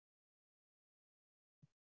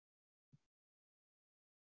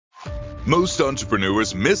Most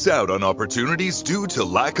entrepreneurs miss out on opportunities due to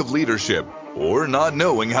lack of leadership or not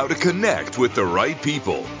knowing how to connect with the right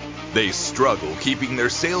people. They struggle keeping their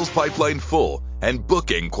sales pipeline full and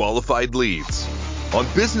booking qualified leads. On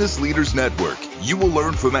Business Leaders Network, you will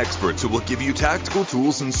learn from experts who will give you tactical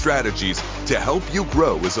tools and strategies to help you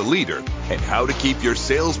grow as a leader and how to keep your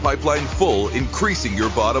sales pipeline full, increasing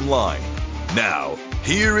your bottom line. Now,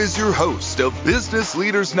 here is your host of Business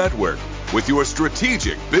Leaders Network with your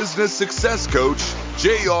strategic business success coach,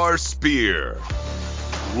 J.R. Spear.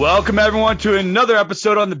 Welcome, everyone, to another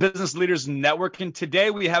episode on the Business Leaders Network. And today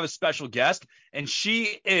we have a special guest, and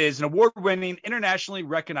she is an award-winning, internationally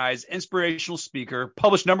recognized inspirational speaker,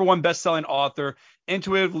 published #1 best-selling author,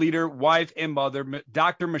 intuitive leader, wife, and mother,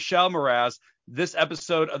 Dr. Mras. This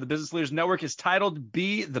episode of the Business Leaders Network is titled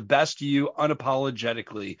Be the Best You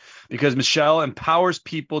Unapologetically, because Michelle empowers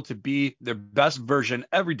people to be their best version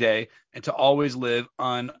every day and to always live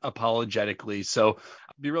unapologetically. So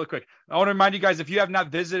be really quick. I want to remind you guys, if you have not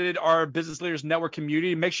visited our Business Leaders Network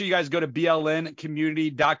community, make sure you guys go to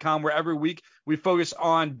blncommunity.com, where every week we focus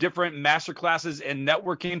on different masterclasses and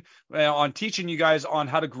networking, on teaching you guys on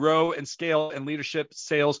how to grow and scale in leadership,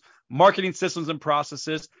 sales, marketing systems and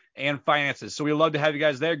processes, and finances. So we'd love to have you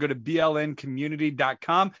guys there. Go to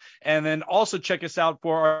blncommunity.com, and then also check us out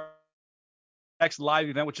for our next live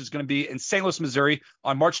event, which is going to be in St. Louis, Missouri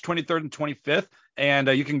on March 23rd and 25th. And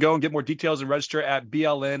you can go and get more details and register at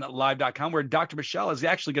blnlive.com, where Dr. Michelle is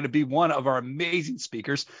actually going to be one of our amazing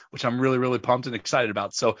speakers, which I'm really, really pumped and excited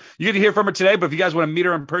about. So you get to hear from her today, but if you guys want to meet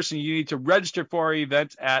her in person, you need to register for our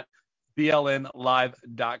event at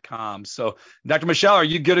blnlive.com. So Dr. Michelle, are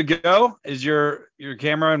you good to go? Is your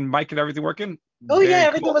camera and mic and everything working? Oh, yeah,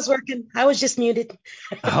 everything was working. I was just muted.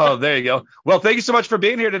 Oh, there you go. Well, thank you so much for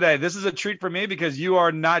being here today. This is a treat for me because you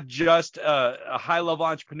are not just a high-level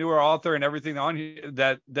entrepreneur, author, and everything on here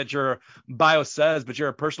that your bio says, but you're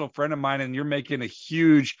a personal friend of mine, and you're making a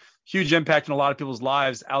huge, huge impact in a lot of people's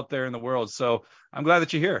lives out there in the world. So I'm glad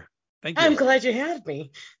that you're here. Thank you. I'm glad you had me.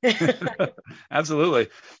 Absolutely.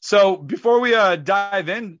 So before we dive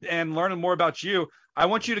in and learn more about you, I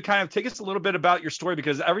want you to kind of take us a little bit about your story,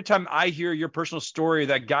 because every time I hear your personal story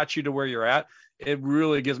that got you to where you're at, it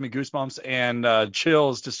really gives me goosebumps and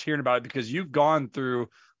chills just hearing about it, because you've gone through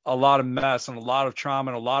a lot of mess and a lot of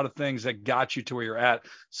trauma and a lot of things that got you to where you're at.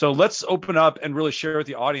 So let's open up and really share with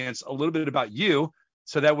the audience a little bit about you,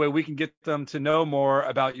 so that way we can get them to know more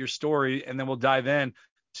about your story, and then we'll dive in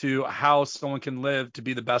to how someone can live to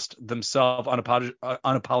be the best themselves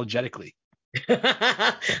unapologetically.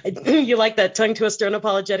 You like that tongue twister,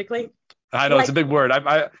 unapologetically? I know, it's a big word.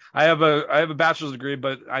 I have a bachelor's degree,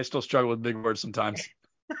 but I still struggle with big words sometimes.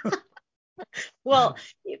 Well,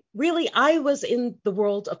 really, I was in the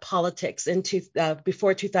world of politics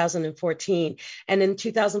before 2014. And in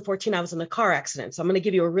 2014, I was in a car accident. So I'm going to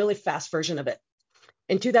give you a really fast version of it.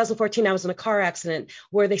 In 2014, I was in a car accident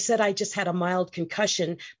where they said I just had a mild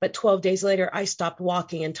concussion, but 12 days later, I stopped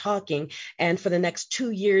walking and talking. And for the next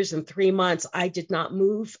 2 years and 3 months, I did not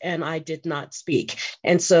move and I did not speak.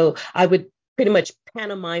 And so I would pretty much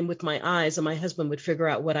pantomime with my eyes, and my husband would figure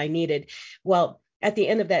out what I needed. Well, at the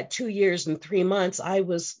end of that 2 years and 3 months, I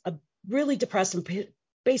was really depressed and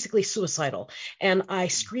basically suicidal. And I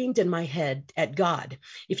screamed in my head at God,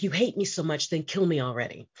 if you hate me so much, then kill me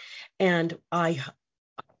already. And I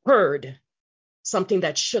heard something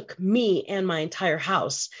that shook me and my entire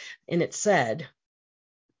house. And it said,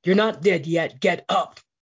 "You're not dead yet, get up."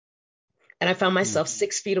 And I found myself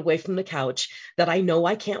 6 feet away from the couch that I know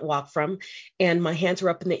I can't walk from. And my hands were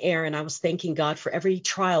up in the air. And I was thanking God for every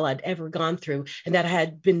trial I'd ever gone through, and that I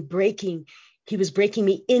had been He was breaking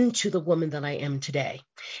me into the woman that I am today.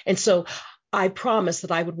 And so I promised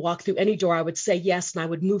that I would walk through any door. I would say yes, and I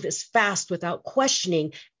would move as fast without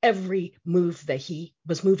questioning every move that He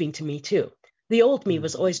was moving to me to. The old me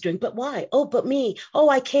was always doing, but why? Oh, but me. Oh,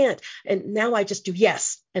 I can't. And now I just do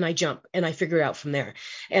yes, and I jump, and I figure it out from there.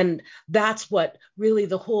 And that's what really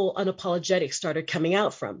the whole unapologetic started coming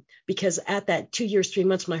out from. Because at that 2 years, 3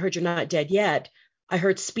 months, when I heard you're not dead yet, I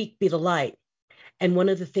heard speak, be the light. And one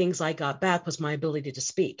of the things I got back was my ability to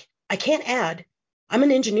speak. I can't add. I'm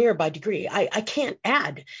an engineer by degree. I can't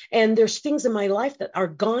add. And there's things in my life that are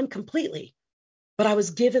gone completely. But I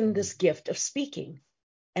was given this gift of speaking.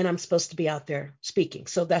 And I'm supposed to be out there speaking.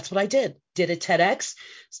 So that's what I did. Did a TEDx,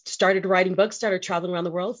 started writing books, started traveling around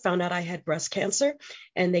the world, found out I had breast cancer,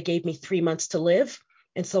 and they gave me 3 months to live.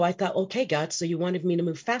 And so I thought, okay, God, so you wanted me to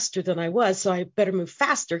move faster than I was. So I better move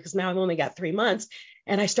faster, because now I've only got 3 months.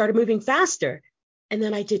 And I started moving faster. And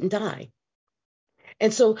then I didn't die.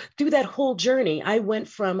 And so through that whole journey, I went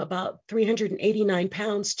from about 389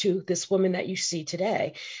 pounds to this woman that you see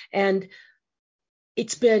today. And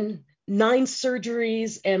it's been 9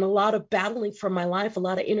 surgeries and a lot of battling for my life, a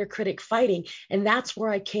lot of inner critic fighting. And that's where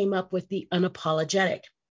I came up with the unapologetic.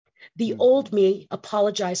 The old me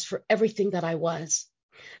apologized for everything that I was.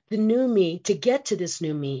 The new me, to get to this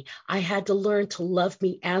new me, I had to learn to love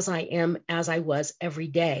me as I am, as I was every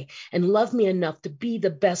day, and love me enough to be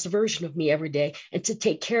the best version of me every day and to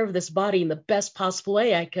take care of this body in the best possible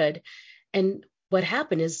way I could. And what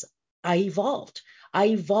happened is I evolved. I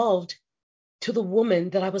evolved to the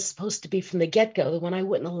woman that I was supposed to be from the get-go, the one I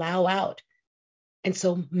wouldn't allow out. And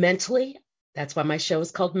so mentally, that's why my show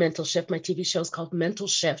is called Mental Shift. My TV show is called Mental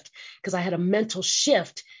Shift, because I had a mental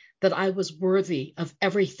shift that I was worthy of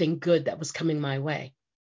everything good that was coming my way.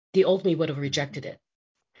 The old me would have rejected it.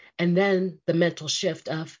 And then the mental shift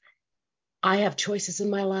of, I have choices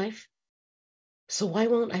in my life, so why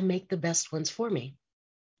won't I make the best ones for me?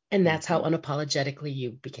 And that's how Unapologetically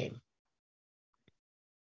You became.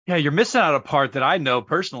 Yeah, you're missing out a part that I know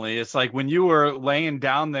personally. It's like when you were laying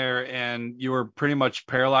down there and you were pretty much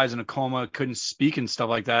paralyzed in a coma, couldn't speak and stuff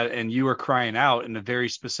like that, and you were crying out in a very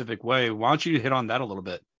specific way. Why don't you hit on that a little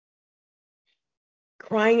bit?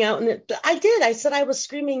 Crying out, and I did. I said I was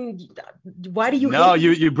screaming, why do you No, hate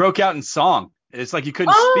me? you broke out in song. It's like you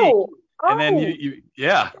couldn't speak. Oh, And then oh,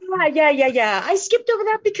 yeah. yeah. I skipped over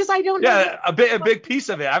that because I don't know that. Yeah, a big piece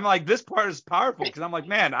of it. I'm like, this part is powerful because I'm like,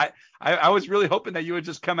 man, I was really hoping that you would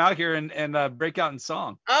just come out here and break out in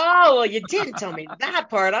song. Oh, well, you didn't tell me that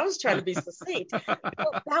part. I was trying to be succinct.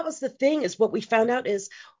 Well, that was the thing, is what we found out is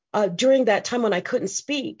during that time when I couldn't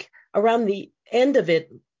speak, around the end of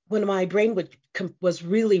it, when my brain was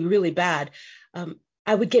really, really bad,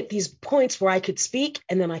 I would get these points where I could speak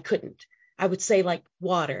and then I couldn't. I would say like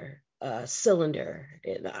water, cylinder,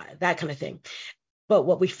 that kind of thing. But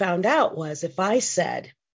what we found out was if I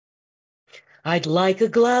said, I'd like a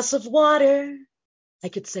glass of water, I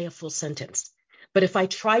could say a full sentence. But if I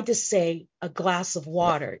tried to say a glass of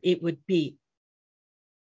water, it would be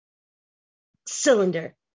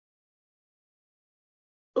cylinder,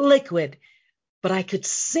 liquid, but I could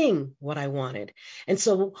sing what I wanted. And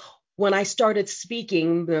so when I started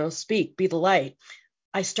speaking, speak, be the light,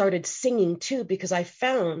 I started singing too, because I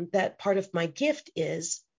found that part of my gift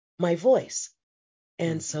is my voice.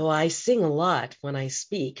 And so I sing a lot when I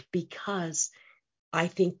speak because I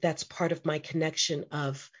think that's part of my connection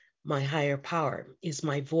of my higher power, is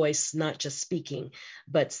my voice, not just speaking,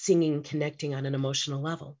 but singing, connecting on an emotional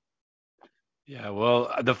level. Yeah,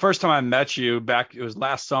 well, the first time I met you back, it was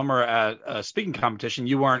last summer at a speaking competition.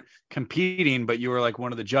 You weren't competing, but you were like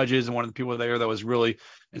one of the judges and one of the people there that was really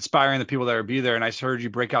inspiring the people that would be there. And I heard you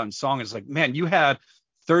break out in song. It's like, man, you had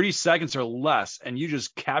 30 seconds or less, and you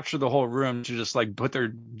just captured the whole room to just like put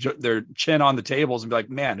their chin on the tables and be like,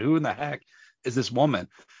 man, who in the heck is this woman?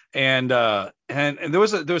 And there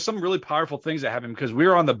was some really powerful things that happened because we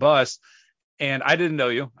were on the bus and I didn't know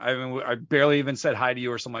you. I mean, I barely even said hi to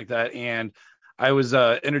you or something like that. And I was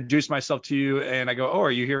introduced myself to you, and I go, "Oh, are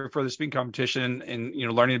you here for the speaking competition and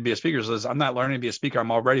learning to be a speaker?" So I'm not learning to be a speaker. I'm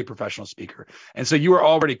already a professional speaker. And so you were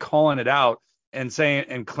already calling it out and saying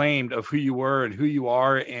and claimed of who you were and who you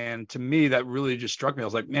are. And to me, that really just struck me. I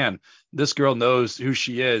was like, man, this girl knows who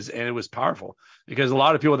she is, and it was powerful because a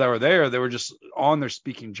lot of people that were there, they were just on their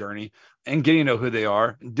speaking journey and getting to know who they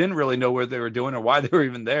are, didn't really know what they were doing or why they were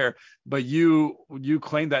even there. But you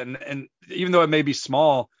claimed that, and even though it may be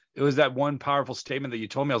small, it was that one powerful statement that you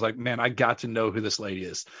told me. I was like, man, I got to know who this lady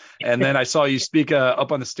is. And then I saw you speak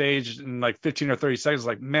up on the stage in like 15 or 30 seconds.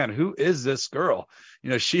 Like, man, who is this girl?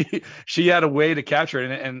 She had a way to capture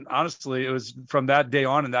it. And honestly, it was from that day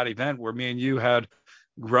on in that event where me and you had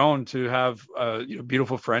grown to have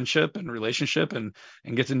beautiful friendship and relationship and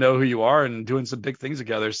get to know who you are and doing some big things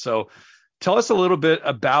together. So tell us a little bit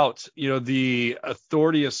about, the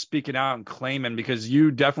authority of speaking out and claiming, because you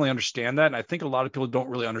definitely understand that. And I think a lot of people don't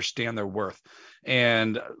really understand their worth.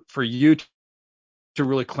 And for you to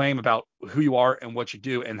really claim about who you are and what you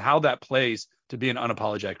do and how that plays to being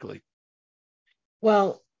unapologetically.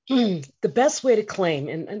 Well, the best way to claim,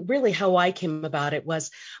 and really how I came about it, was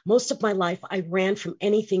most of my life I ran from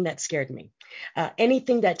anything that scared me.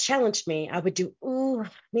 Anything that challenged me, I would do, ooh,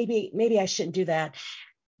 maybe I shouldn't do that.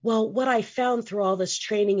 Well, what I found through all this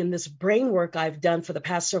training and this brain work I've done for the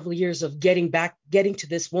past several years of getting to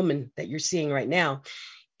this woman that you're seeing right now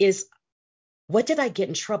is, what did I get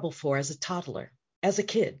in trouble for as a toddler, as a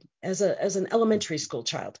kid, as an elementary school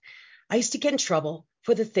child? I used to get in trouble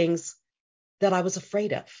for the things that I was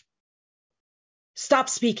afraid of. Stop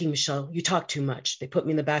speaking, Michelle. You talk too much. They put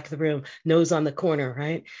me in the back of the room, nose on the corner,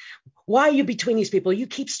 right? Why are you between these people? You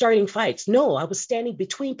keep starting fights. No, I was standing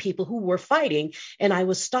between people who were fighting, and I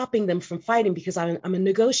was stopping them from fighting because I'm a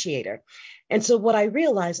negotiator. And so what I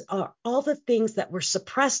realized are all the things that were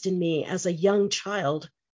suppressed in me as a young child,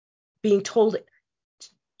 being told,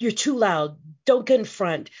 you're too loud, don't get in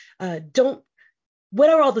front, don't, what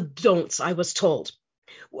are all the don'ts I was told?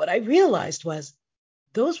 What I realized was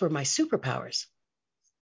those were my superpowers.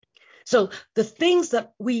 So the things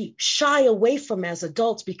that we shy away from as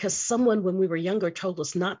adults because someone when we were younger told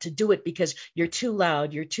us not to do it because you're too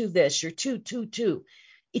loud, you're too this, you're too.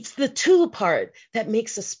 It's the too part that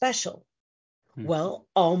makes us special. Well,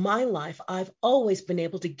 all my life, I've always been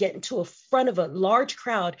able to get into a front of a large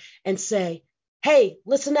crowd and say, hey,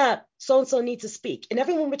 listen up, so-and-so needs to speak. And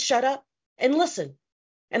everyone would shut up and listen.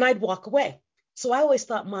 And I'd walk away. So I always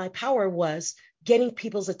thought my power was getting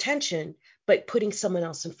people's attention, but putting someone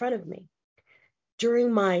else in front of me.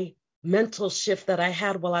 During my mental shift that I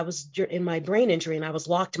had while I was in my brain injury and I was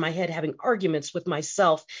locked in my head having arguments with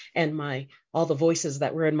myself and all the voices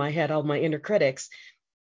that were in my head, all my inner critics,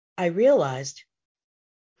 I realized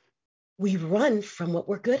we run from what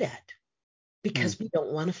we're good at because we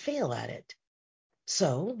don't want to fail at it.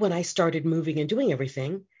 So when I started moving and doing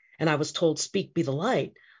everything, and I was told, speak, be the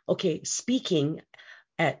light. Okay, speaking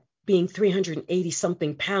at being 380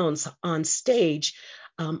 something pounds on stage,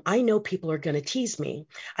 I know people are going to tease me.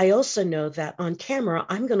 I also know that on camera,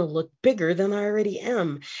 I'm going to look bigger than I already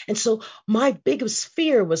am. And so my biggest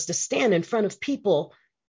fear was to stand in front of people,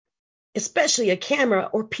 especially a camera,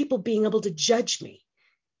 or people being able to judge me.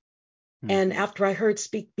 And after I heard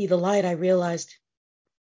Speak, Be the Light, I realized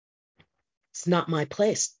it's not my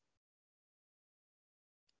place.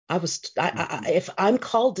 If I'm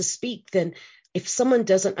called to speak, then if someone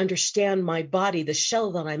doesn't understand my body, the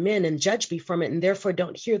shell that I'm in, and judge me from it, and therefore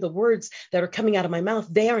don't hear the words that are coming out of my mouth,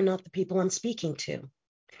 they are not the people I'm speaking to.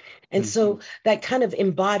 And so that kind of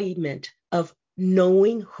embodiment of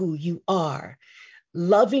knowing who you are,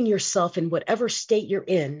 loving yourself in whatever state you're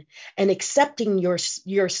in, and accepting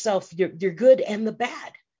yourself, your good and the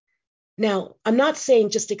bad. Now, I'm not saying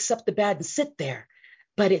just accept the bad and sit there,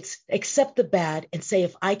 but it's accept the bad and say,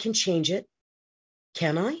 if I can change it,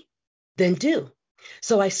 can I? Then do.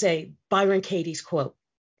 So I say Byron Katie's quote,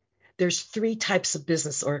 there's 3 types of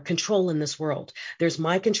business or control in this world. There's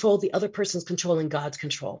my control, the other person's control, and God's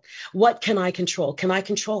control. What can I control? Can I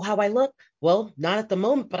control how I look? Well, not at the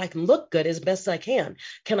moment, but I can look good as best I can.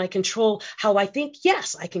 Can I control how I think?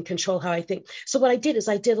 Yes, I can control how I think. So what I did is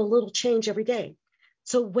I did a little change every day.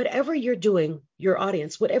 So whatever you're doing, your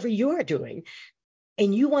audience, whatever you're doing,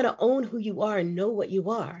 and you want to own who you are and know what you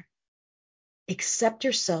are, accept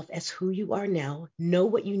yourself as who you are now, know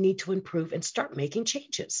what you need to improve, and start making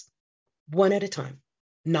changes one at a time,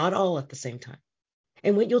 not all at the same time.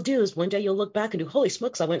 And what you'll do is one day you'll look back and do, holy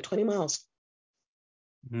smokes, I went 20 miles.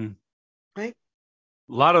 Right?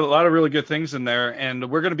 A lot of really good things in there. And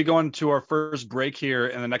we're going to be going to our first break here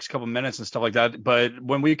in the next couple of minutes and stuff like that. But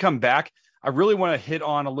when we come back, I really want to hit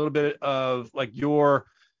on a little bit of like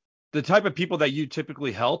the type of people that you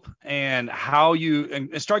typically help and how you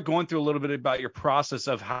and start going through a little bit about your process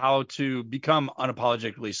of how to become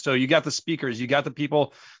unapologetically. So you got the speakers, you got the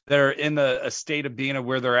people that are in a state of being of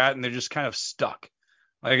where they're at and they're just kind of stuck.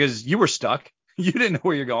 Like, as you were stuck, you didn't know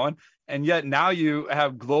where you're going. And yet now you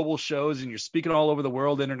have global shows and you're speaking all over the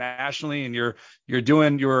world internationally, and you're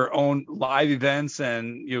doing your own live events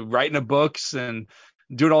and you're writing books and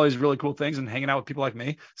doing all these really cool things and hanging out with people like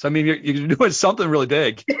me. So, I mean, you're doing something really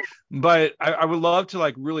big, but I would love to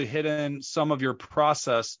like really hit in some of your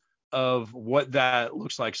process of what that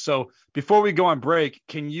looks like. So before we go on break,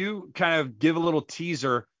 can you kind of give a little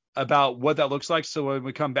teaser about what that looks like? So when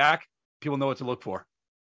we come back, people know what to look for.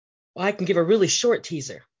 Well, I can give a really short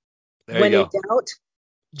teaser. There When you in go. doubt,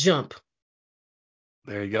 jump.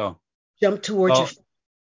 There you go. Jump towards Well,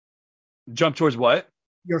 jump towards what?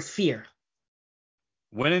 your fear.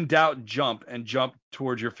 When in doubt, jump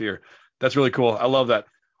towards your fear. That's really cool. I love that.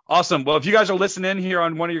 Awesome. Well, if you guys are listening here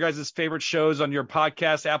on one of your guys' favorite shows on your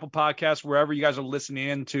podcast, Apple Podcasts, wherever you guys are listening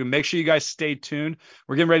in to, make sure you guys stay tuned.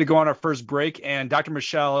 We're getting ready to go on our first break, and Dr.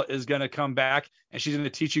 Michelle is going to come back, and she's going to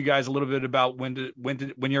teach you guys a little bit about when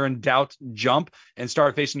you're in doubt, jump and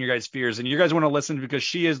start facing your guys' fears. And you guys want to listen because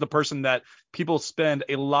she is the person that people spend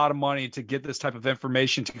a lot of money to get this type of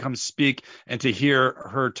information, to come speak and to hear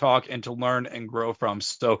her talk and to learn and grow from.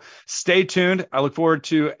 So stay tuned. I look forward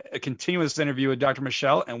to continuing this interview with Dr.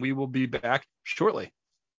 Michelle, and we will be back shortly.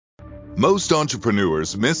 Most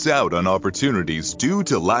entrepreneurs miss out on opportunities due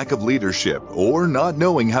to lack of leadership or not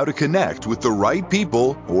knowing how to connect with the right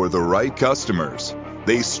people or the right customers.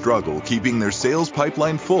 They struggle keeping their sales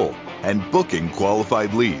pipeline full and booking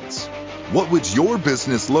qualified leads. What would your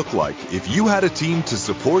business look like if you had a team to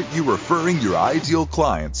support you referring your ideal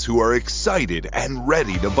clients who are excited and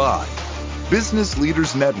ready to buy? Business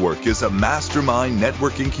Leaders Network is a mastermind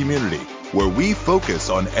networking community where we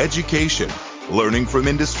focus on education, learning from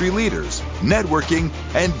industry leaders, networking,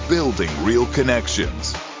 and building real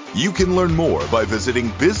connections. You can learn more by visiting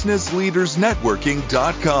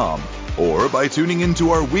businessleadersnetworking.com or by tuning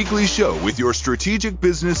into our weekly show with your strategic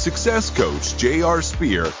business success coach, J.R.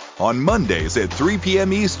 Spear, on Mondays at 3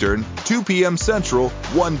 p.m. Eastern, 2 p.m. Central,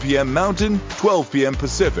 1 p.m. Mountain, 12 p.m.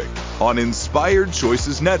 Pacific on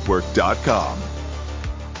InspiredChoicesNetwork.com.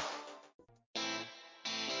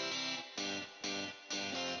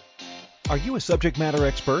 Are you a subject matter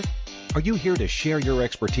expert? Are you here to share your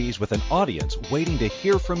expertise with an audience waiting to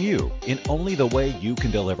hear from you in only the way you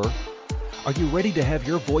can deliver? Are you ready to have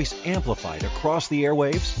your voice amplified across the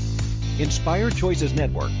airwaves? Inspired Choices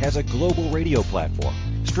Network has a global radio platform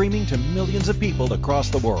streaming to millions of people across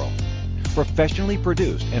the world. Professionally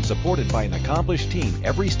produced and supported by an accomplished team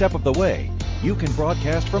every step of the way, you can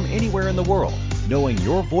broadcast from anywhere in the world, knowing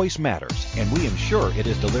your voice matters, and we ensure it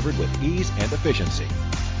is delivered with ease and efficiency.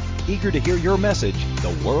 Eager to hear your message,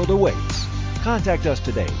 the world awaits. Contact us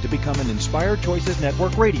today to become an Inspired Choices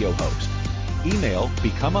Network radio host. Email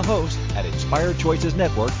become a host at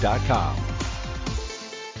inspiredchoicesnetwork.com.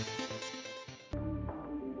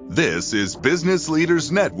 This is Business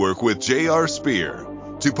Leaders Network with J.R. Spear.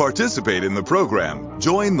 To participate in the program,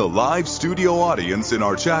 join the live studio audience in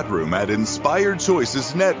our chat room at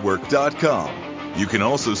inspiredchoicesnetwork.com. You can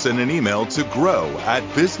also send an email to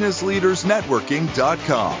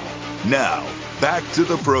grow@businessleadersnetworking.com. Now, back to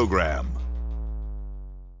the program.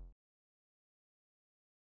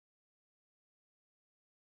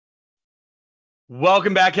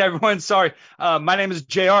 Welcome back, everyone. Sorry. My name is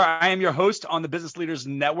JR. I am your host on the Business Leaders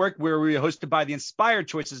Network, where we are hosted by the Inspired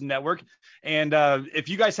Choices Network. And if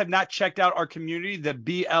you guys have not checked out our community, the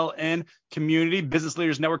BLN community, Business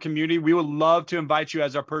Leaders Network community, we would love to invite you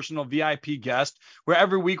as our personal VIP guest, where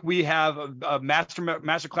every week we have a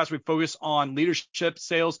master class. We focus on leadership,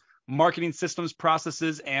 sales, marketing systems,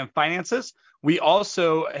 processes, and finances. We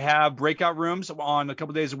also have breakout rooms on a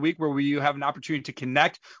couple of days a week where you have an opportunity to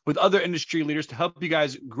connect with other industry leaders to help you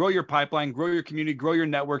guys grow your pipeline, grow your community, grow your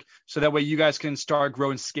network, so that way you guys can start,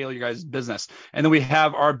 grow, and scale your guys' business. And then we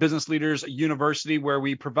have our Business Leaders University, where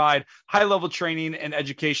we provide high-level training and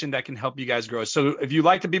education that can help you guys grow. So if you'd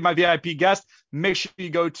like to be my VIP guest, make sure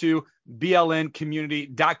you go to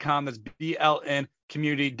blncommunity.com. That's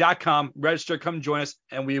blncommunity.com. Register, come join us,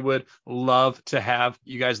 and we would love to have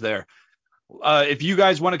you guys there. If you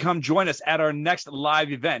guys want to come join us at our next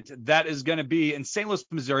live event, that is going to be in St. Louis,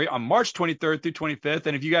 Missouri on March 23rd through 25th.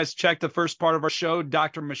 And if you guys check the first part of our show,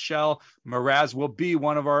 Dr. Michelle Mras will be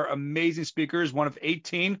one of our amazing speakers, one of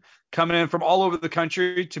 18 coming in from all over the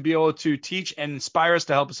country to be able to teach and inspire us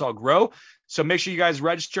to help us all grow. So make sure you guys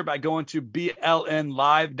register by going to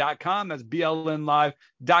blnlive.com. That's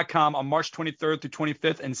blnlive.com on March 23rd through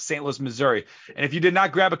 25th in St. Louis, Missouri. And if you did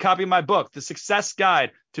not grab a copy of my book, The Success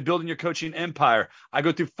Guide to Building Your Coaching Empire, I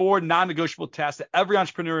go through 4 non-negotiable tasks that every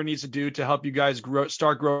entrepreneur needs to do to help you guys grow,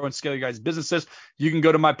 start, grow, and scale your guys' businesses. You can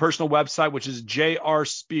go to my personal website, which is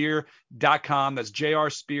jrspear.com. That's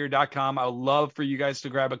jrspear.com. I would love for you guys to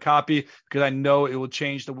grab a copy because I know it will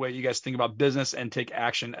change the way you guys think about business and take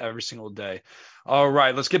action every single day. All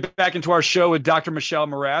right, let's get back into our show with Dr. Michelle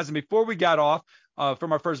Mras. And before we got off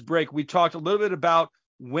from our first break, we talked a little bit about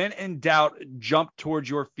when in doubt, jump towards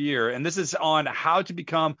your fear. And this is on how to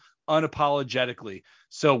become unapologetically.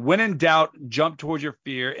 So when in doubt, jump towards your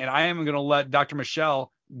fear. And I am going to let Dr.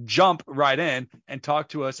 Michelle jump right in and talk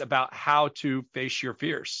to us about how to face your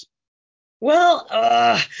fears. Well,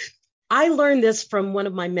 I learned this from one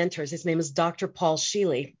of my mentors. His name is Dr. Paul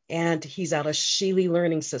Sheely, and he's out of Sheely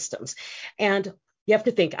Learning Systems. And you have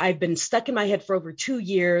to think, I've been stuck in my head for over 2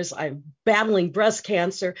 years. I'm battling breast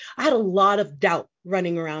cancer. I had a lot of doubt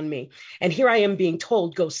running around me. And here I am being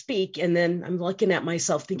told, go speak. And then I'm looking at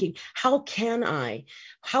myself thinking, how can I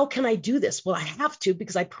do this? Well, I have to,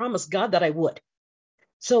 because I promised God that I would.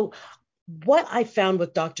 So what I found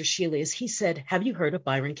with Dr. Sheely is he said, have you heard of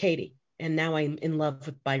Byron Katie? And now I'm in love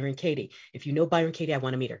with Byron Katie. If you know Byron Katie, I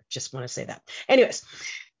want to meet her. Just want to say that. Anyways,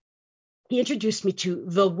 he introduced me to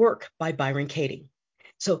The Work by Byron Katie.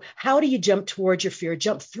 So how do you jump towards your fear,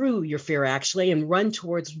 jump through your fear actually, and run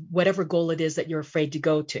towards whatever goal it is that you're afraid to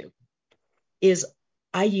go to? Is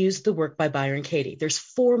I use the work by Byron Katie. There's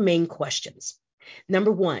 4 main questions.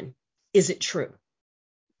 Number 1, is it true?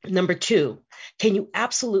 Number 2, can you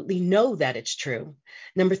absolutely know that it's true?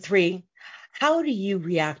 Number 3, how do you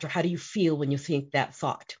react or how do you feel when you think that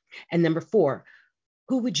thought? And number 4,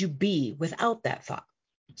 who would you be without that thought?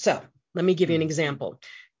 So let me give you an example.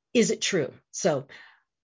 Is it true? So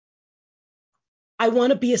I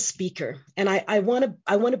want to be a speaker and I want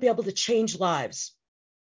to be able to change lives.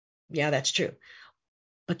 Yeah, that's true.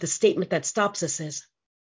 But the statement that stops us is,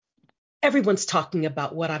 everyone's talking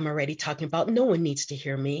about what I'm already talking about. No one needs to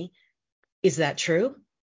hear me. Is that true?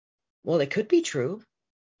 Well, it could be true.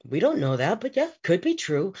 We don't know that, but yeah, could be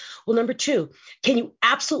true. Well, number 2, can you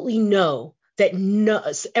absolutely know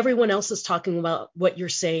that everyone else is talking about what you're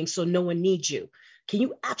saying, so no one needs you? Can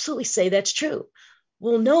you absolutely say that's true?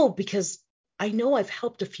 Well, no, because I know I've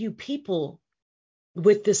helped a few people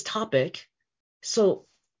with this topic. So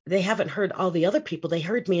they haven't heard all the other people. They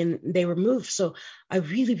heard me and they were moved. So I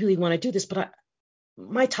really, really want to do this, but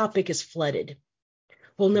my topic is flooded.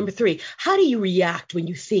 Well, number 3, how do you react when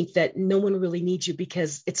you think that no one really needs you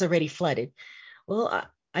because it's already flooded? Well,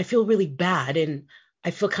 I feel really bad and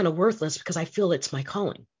I feel kind of worthless because I feel it's my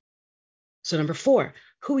calling. So number 4,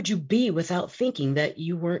 who would you be without thinking that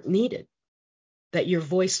you weren't needed, that your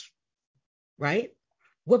voice, right?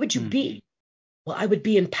 What would you be? Well, I would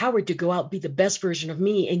be empowered to go out, be the best version of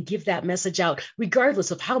me and give that message out, regardless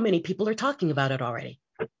of how many people are talking about it already.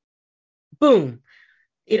 Boom,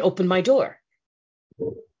 it opened my door.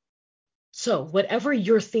 So whatever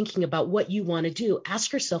you're thinking about what you want to do,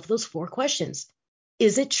 ask yourself those 4 questions.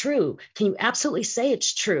 Is it true? Can you absolutely say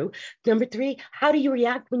it's true? Number 3, how do you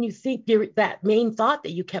react when you think that main thought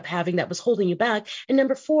that you kept having that was holding you back? And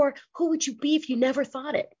number 4, who would you be if you never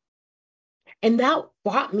thought it? And that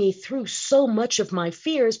brought me through so much of my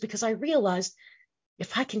fears because I realized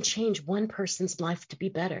if I can change one person's life to be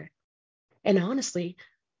better. And honestly,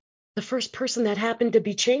 the first person that happened to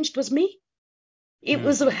be changed was me. It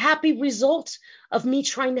was a happy result of me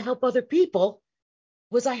trying to help other people.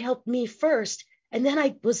 Was I helped me first, and then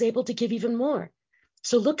I was able to give even more.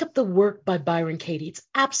 So look up the work by Byron Katie. It's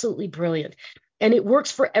absolutely brilliant. And it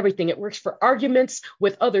works for everything. It works for arguments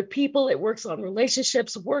with other people. It works on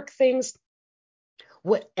relationships, work things.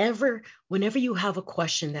 Whenever you have a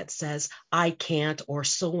question that says, I can't, or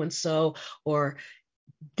so-and-so, or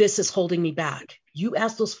this is holding me back, you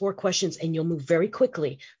ask those 4 questions and you'll move very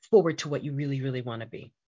quickly forward to what you really, really want to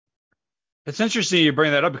be. It's interesting you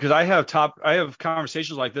bring that up because I have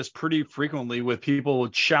conversations like this pretty frequently with people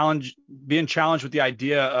being challenged with the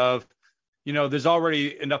idea of, there's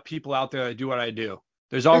already enough people out there that do what I do.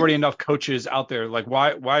 There's already enough coaches out there. Like,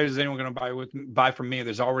 why is anyone going to buy from me?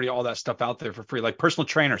 There's already all that stuff out there for free, like personal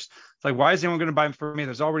trainers. It's like, why is anyone going to buy from me?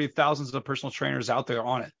 There's already thousands of personal trainers out there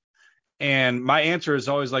on it. And my answer is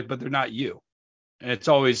always like, but they're not you. And it's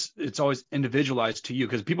always individualized to you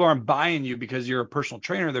because people aren't buying you because you're a personal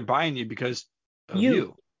trainer. They're buying you because of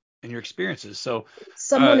you and your experiences. So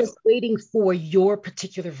someone is waiting for your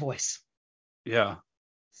particular voice. Yeah.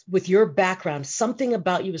 With your background, something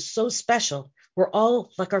about you is so special. We're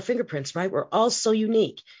all like our fingerprints, right? We're all so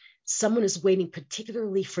unique. Someone is waiting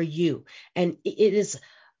particularly for you. And it is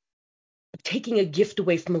taking a gift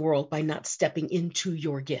away from the world by not stepping into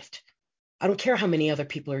your gift. I don't care how many other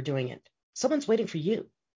people are doing it. Someone's waiting for you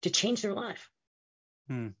to change their life.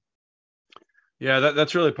 Yeah,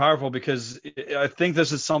 that's really powerful because I think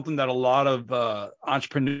this is something that a lot of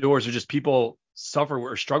entrepreneurs or just people suffer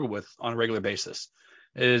or struggle with on a regular basis.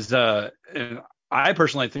 And I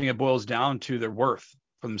personally think it boils down to their worth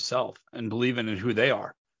for themselves and believing in who they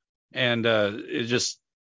are. And it just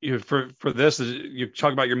for this, you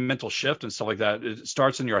talk about your mental shift and stuff like that. It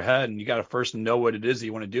starts in your head, and you got to first know what it is that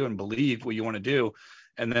you want to do and believe what you want to do.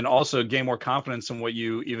 And then also gain more confidence in what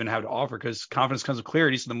you even have to offer, because confidence comes with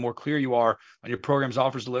clarity. So the more clear you are on your programs,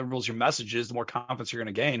 offers, deliverables, your messages, the more confidence you're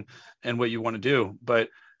going to gain in what you want to do. But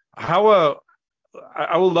how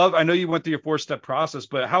I know you went through your 4-step process,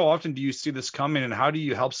 but how often do you see this coming, and how do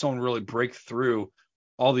you help someone really break through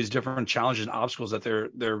all these different challenges and obstacles that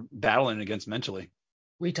they're battling against mentally?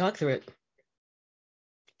 We talk through it.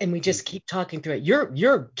 And we just keep talking through it.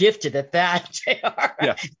 You're gifted at that, JR.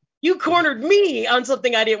 Yeah. You cornered me on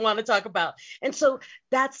something I didn't want to talk about. And so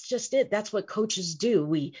that's just it. That's what coaches do.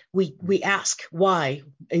 We ask why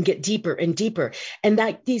and get deeper and deeper. And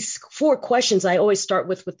that these 4 questions I always start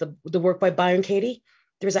with the work by Byron Katie,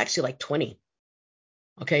 there's actually like 20.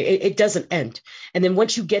 Okay. It doesn't end. And then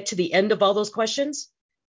once you get to the end of all those questions,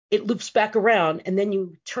 it loops back around, and then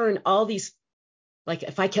you turn all these Like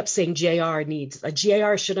if I kept saying JR needs, a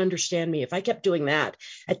JR should understand me. If I kept doing that,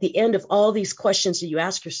 at the end of all these questions that you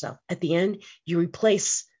ask yourself, at the end, you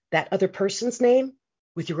replace that other person's name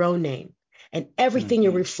with your own name. And everything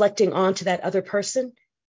you're Mhm. reflecting onto that other person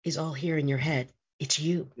is all here in your head. It's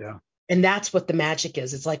you. Yeah. And that's what the magic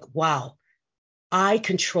is. It's like, wow, I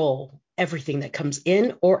control everything that comes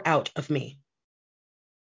in or out of me.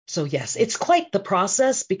 So yes, it's quite the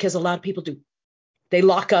process because a lot of people do. They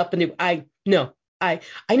lock up and no, I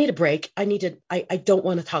need a break. I don't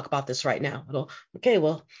want to talk about this right now. Okay,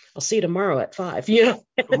 well, I'll see you tomorrow at 5,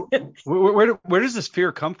 Where does this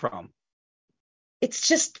fear come from? It's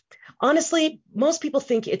just, honestly, most people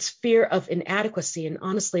think it's fear of inadequacy. And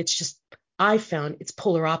honestly, it's just, I found it's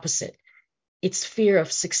polar opposite. It's fear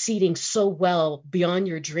of succeeding so well beyond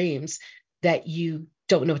your dreams that you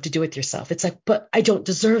don't know what to do with yourself. It's like, but I don't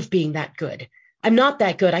deserve being that good. I'm not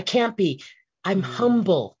that good. I can't be. I'm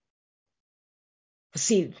humble.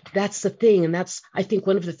 See, that's the thing. And that's, I think,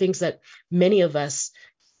 one of the things that many of us,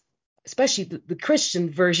 especially the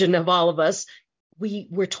Christian version of all of us,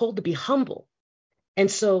 we're told to be humble. And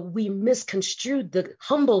so we misconstrued the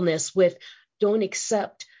humbleness with don't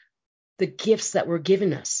accept the gifts that were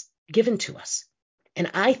given to us. And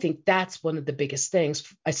I think that's one of the biggest things,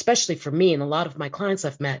 especially for me and a lot of my clients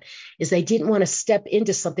I've met, is they didn't want to step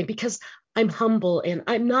into something because I'm humble and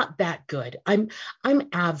I'm not that good. I'm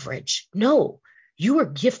average. No, you are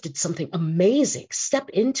gifted something amazing. Step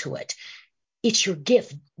into it. It's your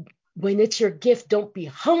gift. When it's your gift, don't be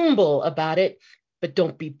humble about it, but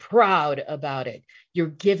don't be proud about it. You're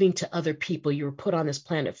giving to other people. You were put on this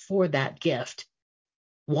planet for that gift.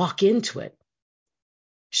 Walk into it.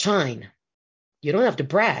 Shine. You don't have to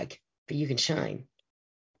brag, but you can shine.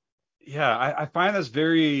 Yeah, I find this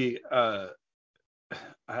very I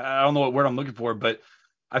don't know what word I'm looking for, but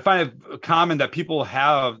I find it common that people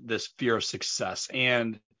have this fear of success.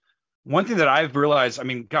 And one thing that I've realized, I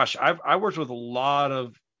mean, gosh, I worked with a lot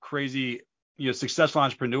of crazy, successful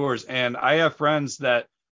entrepreneurs, and I have friends that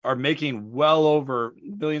are making well over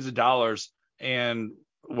millions of dollars, and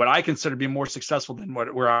what I consider to be more successful than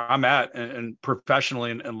where I'm at and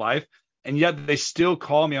professionally in life, and yet they still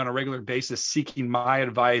call me on a regular basis seeking my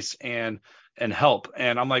advice and help.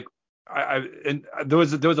 And I'm like, and there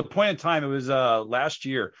was a point in time, it was last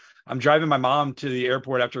year. I'm driving my mom to the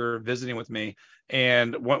airport after visiting with me,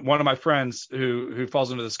 and one of my friends who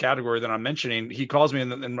falls into this category that I'm mentioning, he calls me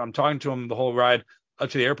and I'm talking to him the whole ride up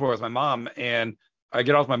to the airport with my mom. And I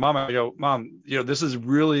get off my mom. I go, Mom, this is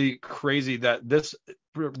really crazy that this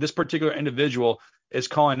particular individual is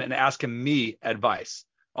calling and asking me advice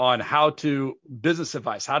on how to business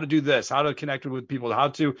advice, how to do this, how to connect with people, how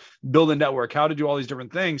to build a network, how to do all these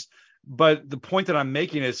different things. But the point that I'm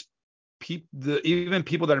making is even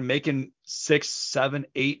people that are making 6, 7,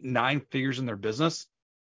 8, 9 figures in their business,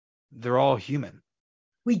 they're all human.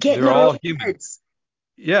 We get in They're our all own human. heads.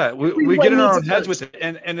 Yeah, we get Everyone in our needs a own heads with coach.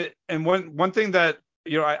 it. And one thing that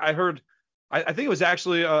I heard, I think it was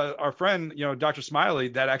actually our friend, Dr. Smiley,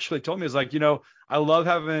 that actually told me, is like, I love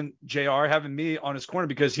having JR having me on his corner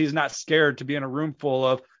because he's not scared to be in a room full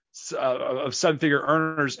of 7-figure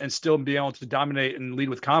earners and still be able to dominate and lead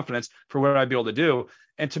with confidence for what I'd be able to do.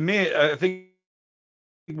 And to me, I think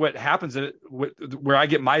what happens where I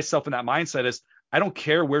get myself in that mindset is I don't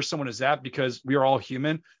care where someone is at because we are all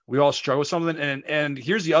human. We all struggle with something. And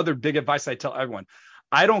here's the other big advice I tell everyone.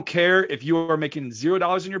 I don't care if you are making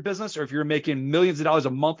 $0 in your business or if you're making millions of dollars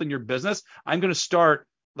a month in your business. I'm going to start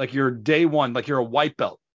like your day one, like you're a white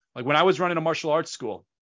belt. Like when I was running a martial arts school,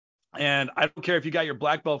 and I don't care if you got your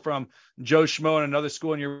black belt from Joe Schmo in another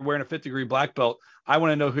school and you're wearing a 5th-degree black belt. I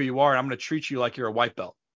want to know who you are, and I'm going to treat you like you're a white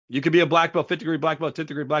belt. You could be a black belt, 5th-degree black belt,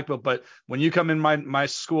 10th-degree black belt, but when you come in my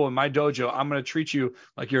school, in my dojo, I'm going to treat you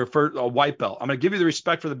like you're a white belt. I'm going to give you the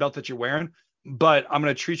respect for the belt that you're wearing, but I'm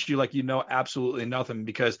going to treat you like you know absolutely nothing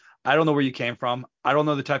because I don't know where you came from. I don't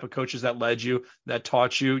know the type of coaches that led you, that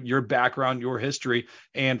taught you, your background, your history.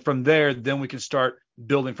 And from there, then we can start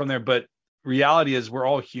building from there. But reality is we're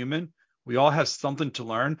all human. We all have something to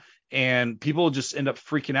learn, and people just end up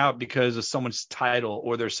freaking out because of someone's title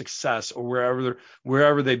or their success or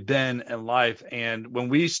wherever they've been in life. And when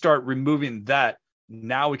we start removing that,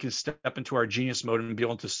 now we can step into our genius mode and be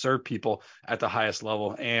able to serve people at the highest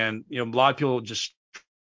level. And a lot of people just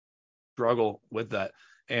struggle with that.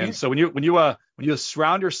 And Yes. so when you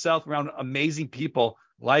surround yourself around amazing people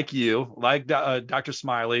like you, like Dr.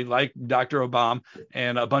 Smiley, like Dr. Obama,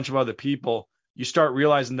 and a bunch of other people, you start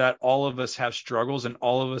realizing that all of us have struggles and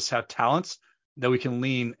all of us have talents that we can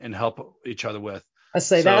lean and help each other with. I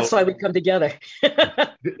say that's So why we come together.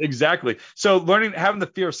 exactly. So having the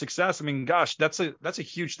fear of success, I mean, gosh, that's a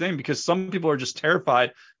huge thing, because some people are just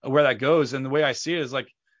terrified of where that goes. And the way I see it is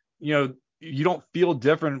like, you don't feel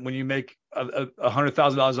different when you make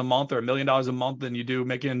 $100,000 a month or $1 million a month than you do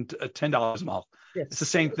making $10 a month. It's the Yes.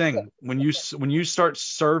 same thing. When you start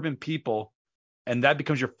serving people, and that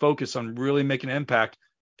becomes your focus on really making an impact,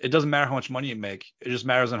 it doesn't matter how much money you make. It just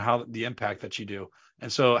matters on how the impact that you do.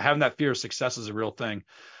 And so having that fear of success is a real thing.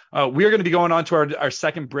 We are going to be going on to our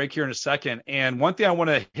second break here in a second. And one thing I want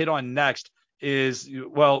to hit on next is,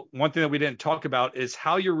 well, one thing that we didn't talk about is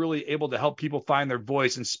how you're really able to help people find their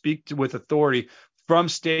voice and speak with authority from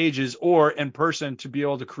stages or in person to be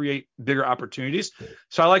able to create bigger opportunities.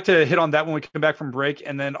 So I like to hit on that when we come back from break,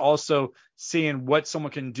 and then also seeing what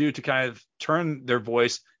someone can do to kind of turn their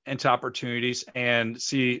voice into opportunities, and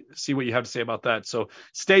see what you have to say about that. So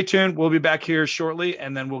stay tuned. We'll be back here shortly,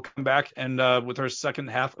 and then we'll come back and with our second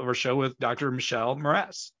half of our show with Dr. Michelle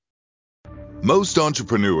Mras. Most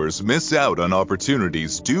entrepreneurs miss out on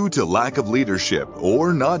opportunities due to lack of leadership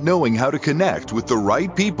or not knowing how to connect with the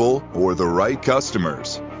right people or the right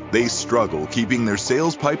customers. They struggle keeping their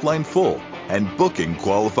sales pipeline full and booking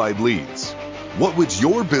qualified leads. What would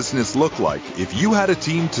your business look like if you had a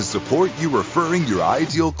team to support you referring your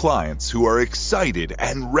ideal clients who are excited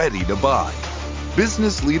and ready to buy?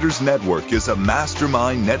 Business Leaders Network is a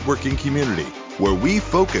mastermind networking community where we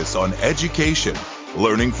focus on education,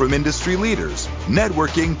 learning from industry leaders,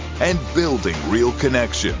 networking, and building real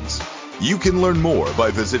connections. You can learn more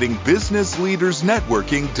by visiting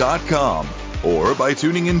businessleadersnetworking.com or by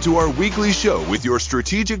tuning into our weekly show with your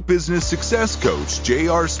strategic business success coach,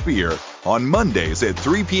 J.R. Spear, on Mondays at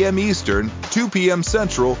 3 p.m. Eastern, 2 p.m.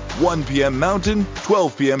 Central, 1 p.m. Mountain,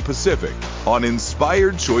 12 p.m. Pacific on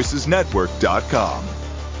InspiredChoicesNetwork.com.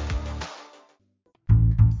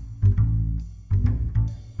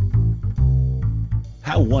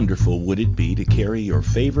 How wonderful would it be to carry your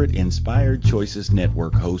favorite Inspired Choices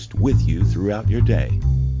Network host with you throughout your day?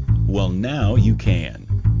 Well, now you can.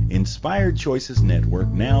 Inspired Choices Network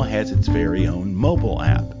now has its very own mobile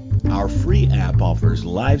app. Our free app offers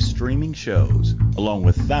live streaming shows, along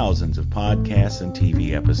with thousands of podcasts and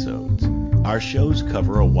TV episodes. Our shows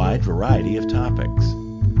cover a wide variety of topics.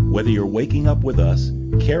 Whether you're waking up with us,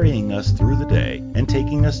 carrying us through the day, and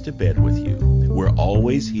taking us to bed with you, we're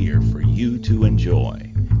always here for you to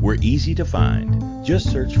enjoy. We're easy to find.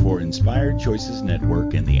 Just search for Inspired Choices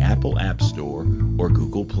Network in the Apple App Store or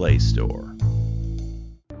Google Play Store.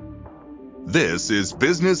 This is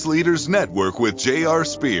Business Leaders Network with J.R.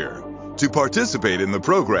 Spear. To participate in the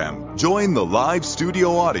program, join the live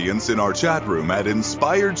studio audience in our chat room at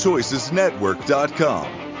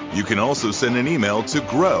InspiredChoicesNetwork.com. You can also send an email to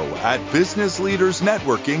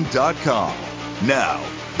grow@businessleadersnetworking.com. Now,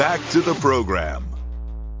 back to the program.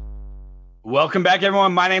 Welcome back,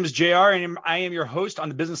 everyone. My name is JR, and I am your host on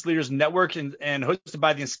the Business Leaders Network and hosted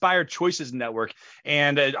by the Inspired Choices Network.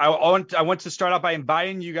 And I want to start out by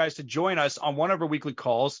inviting you guys to join us on one of our weekly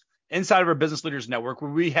calls inside of our Business Leaders Network, where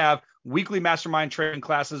we have weekly mastermind training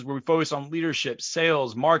classes where we focus on leadership,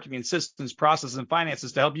 sales, marketing, systems, processes, and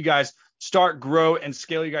finances to help you guys start, grow, and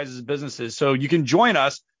scale you guys' businesses. So you can join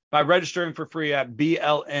us by registering for free at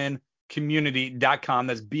blncommunity.com.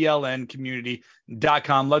 That's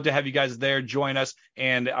blncommunity.com. Love to have you guys there. Join us.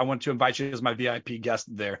 And I want to invite you as my VIP guest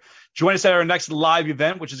there. Join us at our next live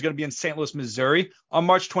event, which is going to be in St. Louis, Missouri on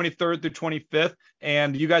March 23rd through 25th.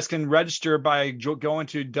 And you guys can register by going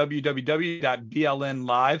to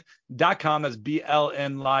www.blnlive.com. That's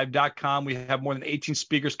blnlive.com. We have more than 18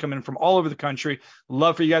 speakers coming from all over the country.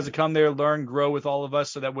 Love for you guys to come there, learn, grow with all of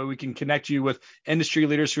us, so that way we can connect you with industry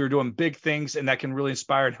leaders who are doing big things and that can really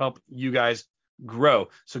inspire and help you guys grow.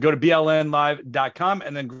 So go to blnlive.com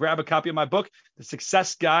and then grab a copy of my book, The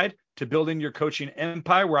Success Guide to Building Your Coaching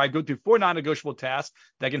Empire, where I go through 4 non-negotiable tasks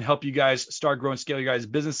that can help you guys start, grow, and scale your guys'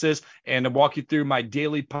 businesses, and to walk you through my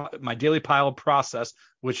daily pile process,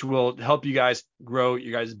 which will help you guys grow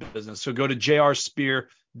your guys' business. So go to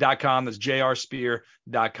jrspear.com. That's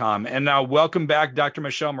jrspear.com. And now welcome back, Dr.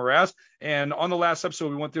 Michelle Mras. And on the last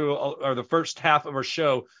episode, we went through, or the first half of our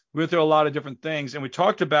show, we went through a lot of different things. And we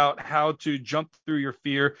talked about how to jump through your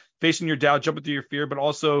fear, facing your doubt, jumping through your fear, but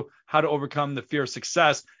also how to overcome the fear of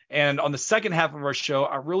success. And on the second half of our show,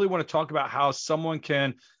 I really want to talk about how someone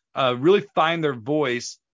can really find their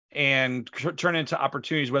voice and turn into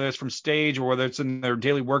opportunities, whether it's from stage or whether it's in their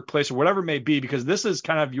daily workplace or whatever it may be, because this is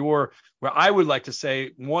kind of where I would like to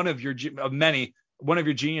say one of your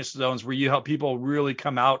genius zones, where you help people really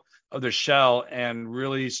come out of their shell and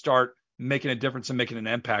really start making a difference and making an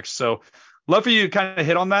impact. So love for you to kind of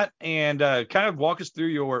hit on that and kind of walk us through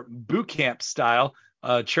your boot camp style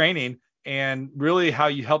training and really how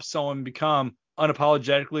you help someone become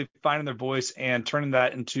unapologetically finding their voice and turning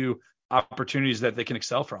that into opportunities that they can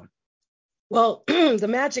excel from. Well, the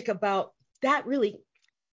magic about that really,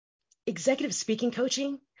 executive speaking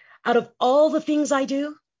coaching, out of all the things I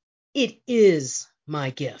do, it is my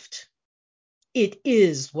gift. It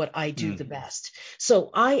is what I do the best. So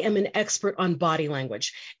I am an expert on body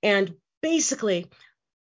language. And basically,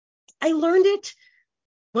 I learned it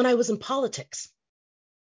when I was in politics.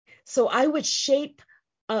 So I would shape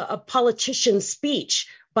a politician's speech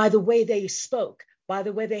by the way they spoke, by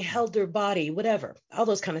the way they held their body, whatever, all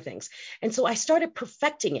those kind of things. And so I started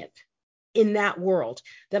perfecting it in that world.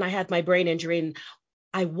 Then I had my brain injury and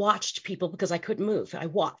I watched people because I couldn't move. I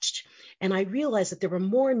watched and I realized that there were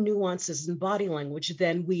more nuances in body language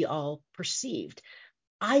than we all perceived.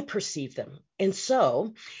 I perceived them. And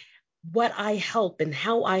so what I help and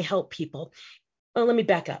how I help people, well, let me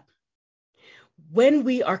back up. When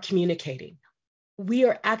we are communicating, we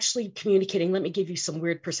are actually communicating. Let me give you some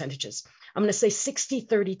weird percentages. I'm going to say 60,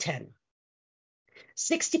 30, 10.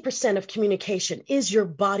 60% of communication is your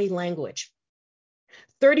body language.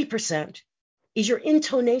 30% is your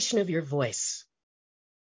intonation of your voice.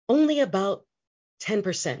 Only about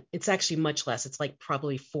 10%, it's actually much less, it's like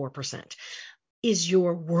probably 4%, is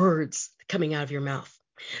your words coming out of your mouth.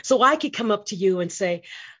 So I could come up to you and say,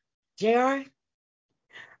 JR,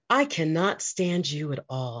 I cannot stand you at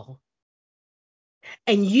all.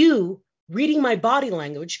 And you, reading my body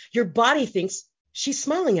language, your body thinks she's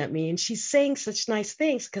smiling at me and she's saying such nice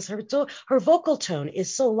things because her vocal tone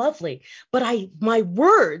is so lovely. But my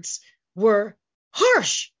words were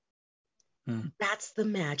harsh. That's the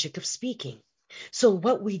magic of speaking. So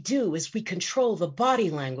what we do is we control the body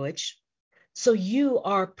language. So you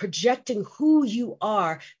are projecting who you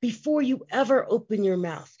are before you ever open your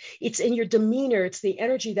mouth. It's in your demeanor. It's the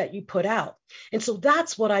energy that you put out. And so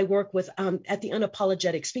that's what I work with at the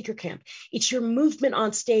Unapologetic Speaker Camp. It's your movement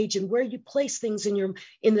on stage and where you place things in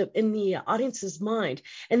the audience's mind.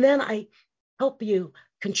 And then I help you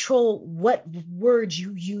control what words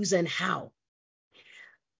you use and how.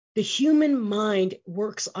 The human mind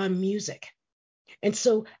works on music. And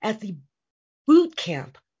so at the boot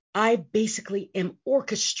camp, I basically am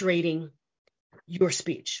orchestrating your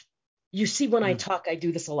speech. You see, when I talk, I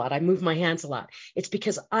do this a lot. I move my hands a lot. It's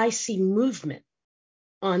because I see movement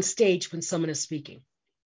on stage when someone is speaking.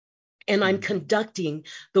 And I'm conducting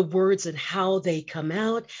the words and how they come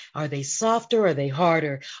out. Are they softer? Are they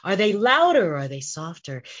harder? Are they louder? Are they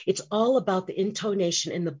softer? It's all about the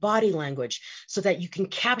intonation and the body language so that you can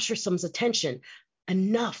capture someone's attention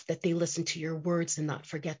enough that they listen to your words and not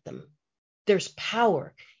forget them. There's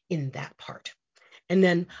power in that part. And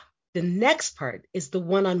then the next part is the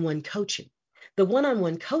one-on-one coaching. The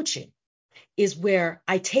one-on-one coaching is where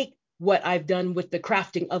I take what I've done with the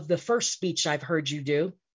crafting of the first speech I've heard you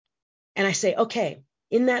do. And I say, okay,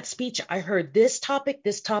 in that speech, I heard this topic,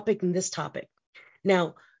 and this topic.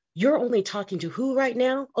 Now, you're only talking to who right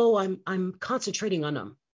now? Oh, I'm concentrating on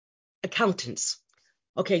them. Accountants.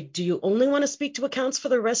 Okay, do you only want to speak to accountants for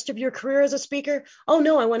the rest of your career as a speaker? Oh,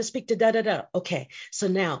 no, I want to speak to da-da-da. Okay, so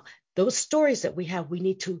now those stories that we have, we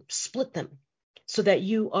need to split them so that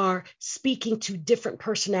you are speaking to different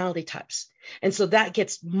personality types. And so that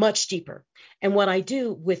gets much deeper. And what I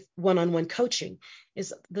do with one-on-one coaching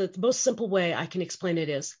is the most simple way I can explain it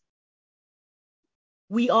is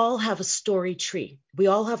we all have a story tree. We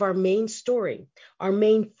all have our main story, our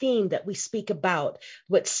main theme that we speak about,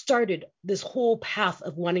 what started this whole path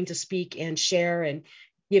of wanting to speak and share and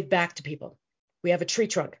give back to people. We have a tree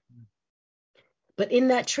trunk. But in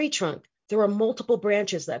that tree trunk, there are multiple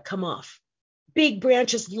branches that come off. Big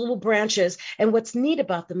branches, little branches. And what's neat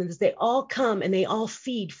about them is they all come and they all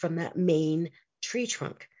feed from that main tree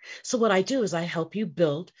trunk. So what I do is I help you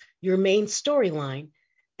build your main storyline,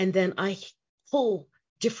 and then I pull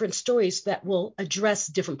different stories that will address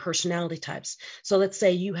different personality types. So let's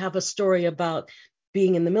say you have a story about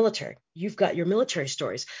being in the military. You've got your military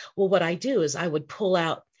stories. Well, what I do is I would pull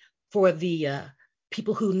out for the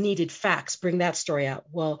people who needed facts, bring that story out.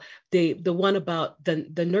 Well, the one about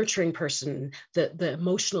the nurturing person, the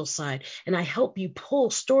emotional side, and I help you pull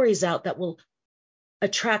stories out that will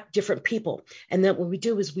attract different people. And then what we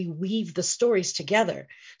do is we weave the stories together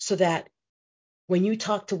so that when you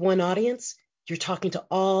talk to one audience, you're talking to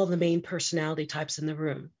all the main personality types in the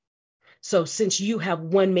room. So since you have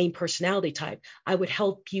one main personality type, I would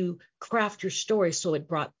help you craft your story so it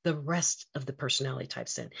brought the rest of the personality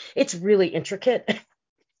types in. It's really intricate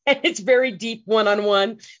and it's very deep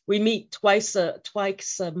one-on-one. We meet twice a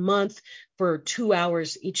month for 2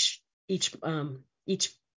 hours each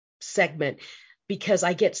each segment, because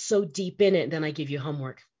I get so deep in it, and then I give you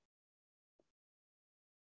homework.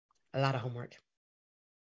 A lot of homework.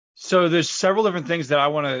 So there's several different things that I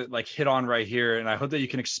want to like hit on right here, and I hope that you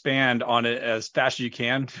can expand on it as fast as you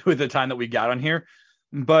can with the time that we got on here.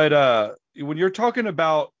 But when you're talking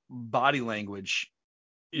about body language,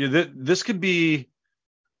 this could be.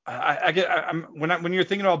 When you're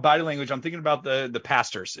thinking about body language, I'm thinking about the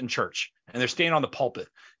pastors in church, and they're standing on the pulpit.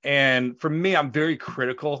 And for me, I'm very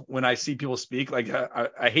critical when I see people speak. Like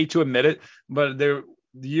I hate to admit it, but there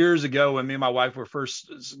years ago when me and my wife were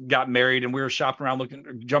first got married, and we were shopping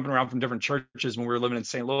around, jumping around from different churches when we were living in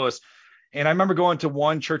St. Louis. And I remember going to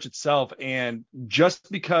one church itself, and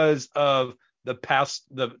just because of the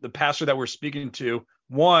pastor that we're speaking to,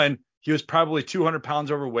 one, he was probably 200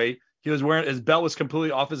 pounds overweight. He was wearing, his belt was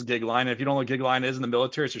completely off his gig line. And if you don't know what gig line is in the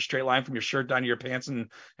military, it's a straight line from your shirt down to your pants and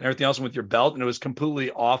everything else with your belt. And it was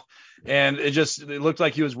completely off. And it looked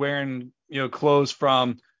like he was wearing, clothes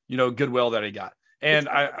from, Goodwill that he got. And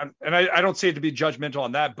I don't say it to be judgmental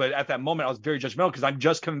on that, but at that moment I was very judgmental because I'm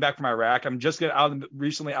just coming back from Iraq. I'm just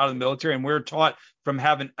recently out of the military, and we're taught from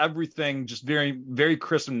having everything just very, very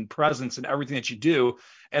crisp and presence in everything that you do.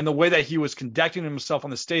 And the way that he was conducting himself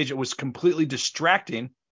on the stage, it was completely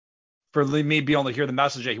distracting for me being able to hear the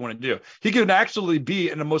message that he wanted to do. He could actually be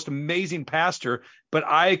the most amazing pastor, but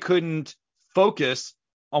I couldn't focus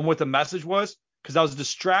on what the message was because I was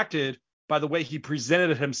distracted by the way he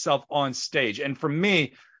presented himself on stage. And for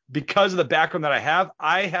me, because of the background that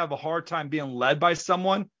I have a hard time being led by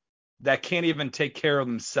someone that can't even take care of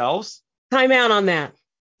themselves. Time out on that.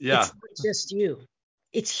 Yeah. It's not just you.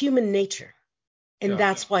 It's human nature. And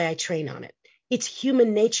that's why I train on it. It's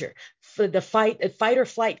human nature for the fight or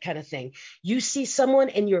flight kind of thing. You see someone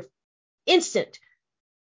and you're instant.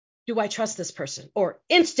 Do I trust this person? Or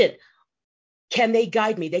instant. Can they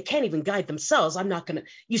guide me? They can't even guide themselves. I'm not going to.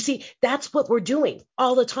 You see, that's what we're doing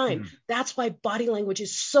all the time. That's why body language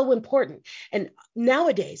is so important. And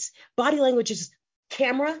nowadays, body language is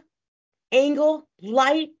camera, angle,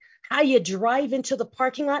 light, how you drive into the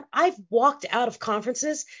parking lot. I've walked out of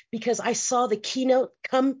conferences because I saw the keynote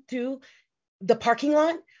come through the parking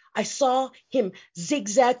lot. I saw him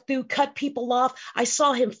zigzag through, cut people off. I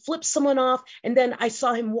saw him flip someone off. And then I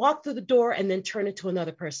saw him walk through the door and then turn it to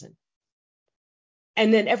another person.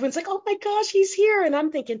 And then everyone's like, oh my gosh, he's here. And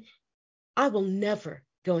I'm thinking, I will never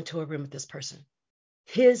go into a room with this person.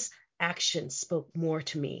 His actions spoke more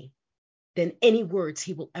to me than any words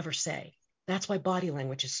he will ever say. That's why body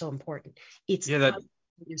language is so important. It's how you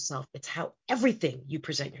present yourself. It's how everything you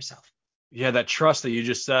present yourself. Yeah, that trust that you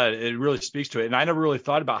just said, it really speaks to it. And I never really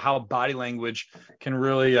thought about how body language can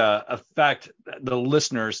really affect the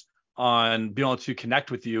listeners on being able to connect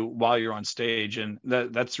with you while you're on stage. And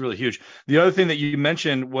that's really huge. The other thing that you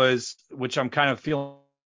mentioned was, which I'm kind of feeling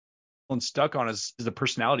stuck on, is the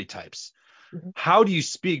personality types. How do you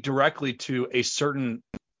speak directly to a certain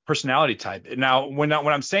personality type? Now, when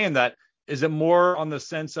I'm saying that, is it more on the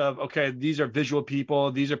sense of, okay, these are visual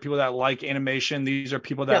people, these are people that like animation, these are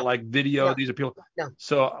people that like video, these are people.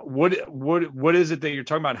 So what is it that you're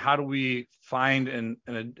talking about? How do we find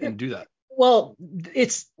and do that? Well,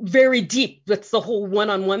 it's very deep. That's the whole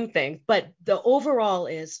one-on-one thing. But the overall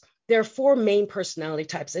is there are 4 main personality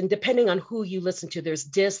types. And depending on who you listen to, there's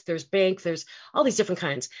DISC, there's BANK, there's all these different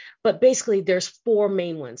kinds. But basically, there's 4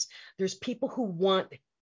 main ones. There's people who want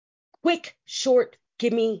quick, short,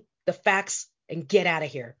 give me the facts and get out of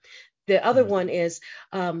here. The other one is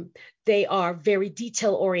they are very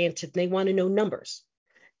detail oriented. They want to know numbers.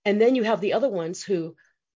 And then you have the other ones who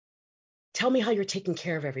tell me how you're taking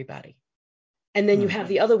care of everybody. And then you have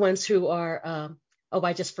the other ones who are,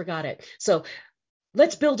 I just forgot it. So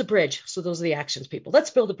let's build a bridge. So those are the actions people. Let's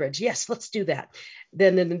build a bridge. Yes, let's do that.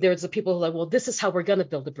 Then there's the people who are like, well, this is how we're going to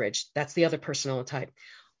build a bridge. That's the other personality type.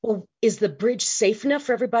 Well, is the bridge safe enough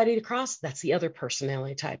for everybody to cross? That's the other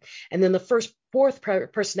personality type. And then the fourth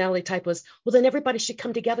personality type was, well, then everybody should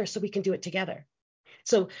come together so we can do it together.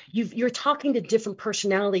 So you're talking to different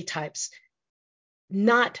personality types,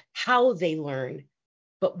 not how they learn,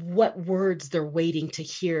 but what words they're waiting to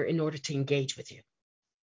hear in order to engage with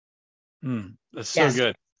you. That's so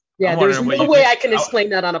good. Yeah, there's no way I can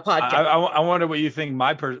explain that on a podcast. I wonder what you think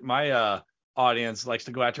my audience likes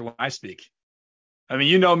to go after when I speak. I mean,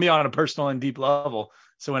 you know me on a personal and deep level.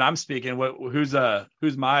 So when I'm speaking,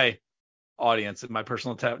 who's my audience and my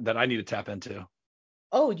personal that I need to tap into?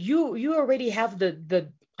 Oh, you already have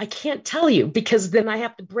the I can't tell you because then I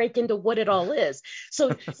have to break into what it all is.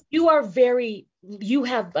 So you have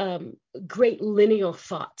great lineal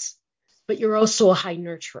thoughts, but you're also a high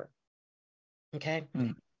nurturer. Okay.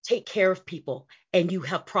 take care of people and you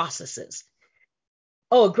have processes.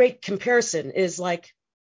 Oh, a great comparison is like,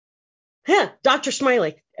 Dr.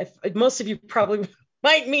 Smiley. Most of you probably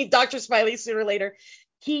might meet Dr. Smiley sooner or later.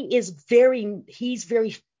 He's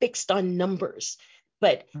very fixed on numbers,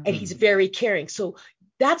 and he's very caring. So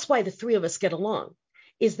that's why the three of us get along,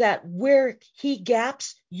 is that where he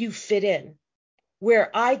gaps, you fit in.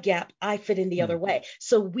 Where I gap, I fit in the other way.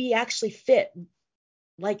 So we actually fit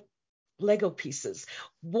like Lego pieces.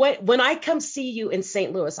 When I come see you in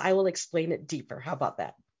St. Louis, I will explain it deeper. How about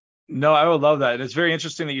that? No, I would love that. And it's very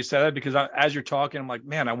interesting that you said that, because as you're talking, I'm like,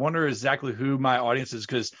 man, I wonder exactly who my audience is.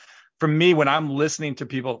 Because for me, when I'm listening to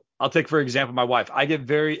people, I'll take, for example, my wife. I get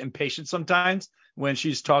very impatient sometimes when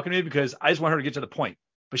she's talking to me, because I just want her to get to the point.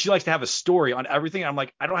 But she likes to have a story on everything. I'm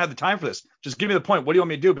like, I don't have the time for this. Just give me the point. What do you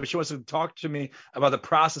want me to do? But she wants to talk to me about the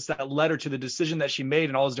process that led her to the decision that she made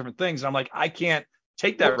and all those different things. And I'm like, I can't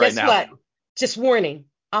take that right now. Guess what? Just warning,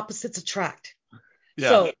 opposites attract. Yeah.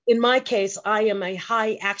 So in my case, I am a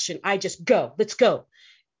high action. I just go, let's go.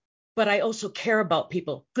 But I also care about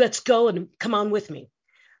people. Let's go and come on with me.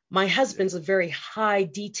 My husband's a very high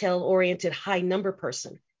detail oriented, high number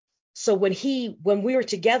person. So when we were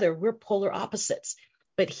together, we're polar opposites,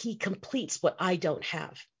 but he completes what I don't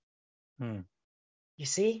have. You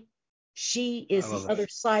see, she is the other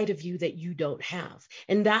side of you that you don't have.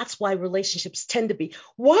 And that's why relationships tend to be,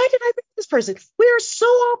 why did I meet this person? We're so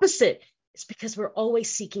opposite. It's because we're always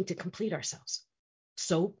seeking to complete ourselves.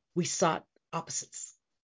 So we sought opposites.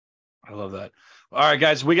 I love that. All right,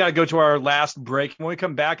 guys, we got to go to our last break. When we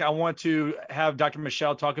come back, I want to have Dr.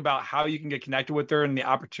 Michelle talk about how you can get connected with her and the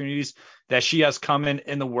opportunities that she has coming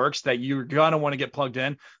in the works that you're going to want to get plugged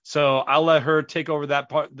in. So I'll let her take over that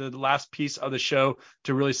part, the last piece of the show,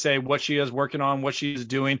 to really say what she is working on, what she's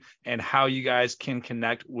doing, and how you guys can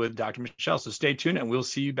connect with Dr. Michelle. So stay tuned, and we'll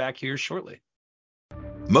see you back here shortly.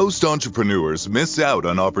 Most entrepreneurs miss out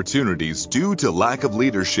on opportunities due to lack of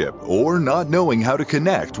leadership or not knowing how to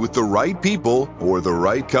connect with the right people or the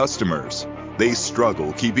right customers. They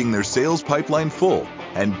struggle keeping their sales pipeline full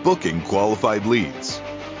and booking qualified leads.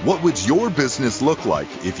 What would your business look like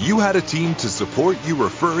if you had a team to support you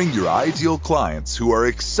referring your ideal clients who are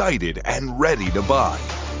excited and ready to buy?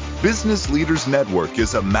 Business Leaders Network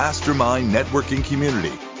is a mastermind networking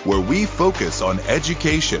community where we focus on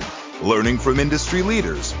education, learning from industry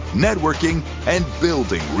leaders, networking, and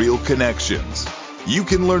building real connections. You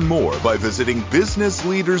can learn more by visiting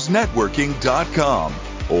businessleadersnetworking.com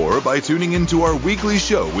or by tuning into our weekly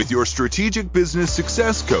show with your strategic business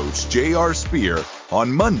success coach, J.R. Spear,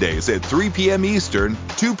 on Mondays at 3 p.m. Eastern,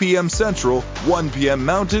 2 p.m. Central, 1 p.m.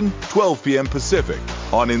 Mountain, 12 p.m. Pacific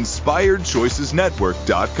on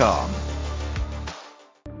InspiredChoicesNetwork.com.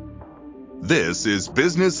 This is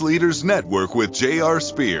Business Leaders Network with J.R.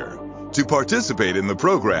 Spear. To participate in the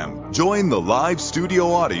program, join the live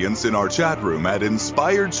studio audience in our chat room at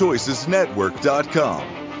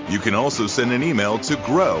InspiredChoicesNetwork.com. You can also send an email to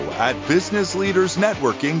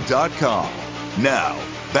grow@businessleadersnetworking.com. Now,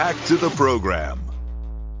 back to the program.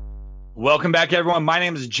 Welcome back, everyone. My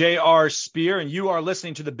name is J.R. Spear, and you are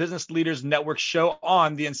listening to the Business Leaders Network show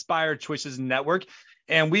on the Inspired Choices Network.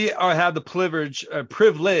 And we have the privilege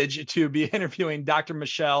to be interviewing Dr.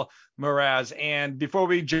 Michelle Mras. And before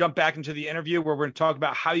we jump back into the interview, where we're going to talk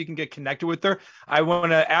about how you can get connected with her, I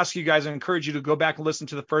want to ask you guys and encourage you to go back and listen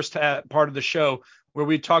to the first part of the show, where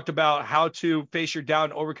we talked about how to face your doubt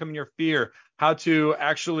and overcoming your fear, how to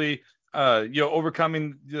actually,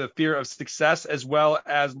 overcoming the fear of success, as well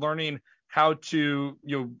as learning how to,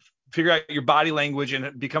 figure out your body language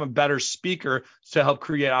and become a better speaker to help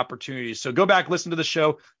create opportunities. So go back, listen to the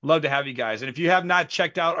show. Love to have you guys. And if you have not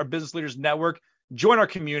checked out our Business Leaders Network, join our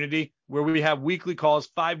community where we have weekly calls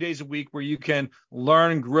 5 days a week where you can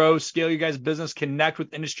learn, grow, scale your guys' business, connect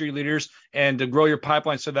with industry leaders, and to grow your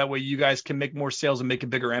pipeline so that way you guys can make more sales and make a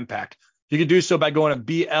bigger impact. You can do so by going to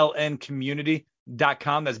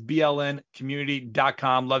blncommunity.com. That's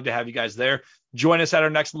blncommunity.com. Love to have you guys there. Join us at our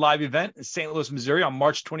next live event in St. Louis, Missouri on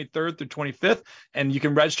March 23rd through 25th. And you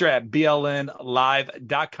can register at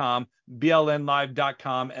blnlive.com,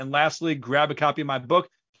 blnlive.com. And lastly, grab a copy of my book,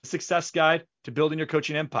 Success Guide to Building Your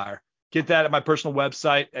Coaching Empire. Get that at my personal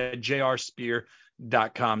website at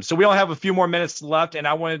jrspear.com. So we only have a few more minutes left, and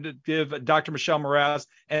I wanted to give Dr. Michelle Mras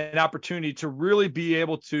an opportunity to really be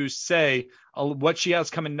able to say what she has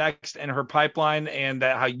coming next in her pipeline, and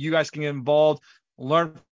that how you guys can get involved,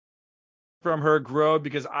 learn from her, grow,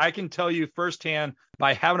 because I can tell you firsthand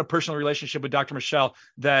by having a personal relationship with Dr. Michelle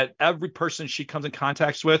that every person she comes in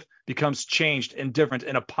contact with becomes changed and different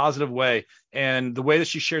in a positive way. And the way that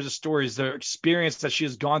she shares the stories, the experience that she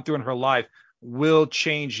has gone through in her life will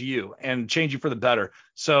change you and change you for the better.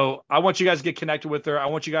 So I want you guys to get connected with her. I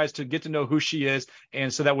want you guys to get to know who she is.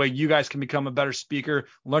 And so that way you guys can become a better speaker,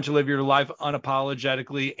 learn to live your life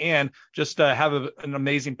unapologetically, and just have an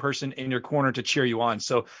amazing person in your corner to cheer you on.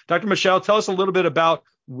 So Dr. Michelle, tell us a little bit about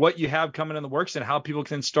what you have coming in the works and how people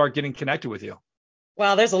can start getting connected with you.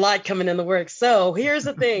 Wow, there's a lot coming in the works. So here's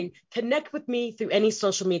the thing. Connect with me through any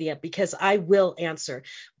social media because I will answer.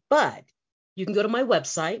 But you can go to my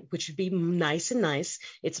website, which would be nice and nice.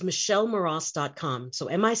 It's michellemras.com. So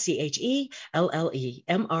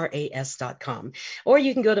MICHELLEMRAS.com. Or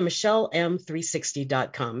you can go to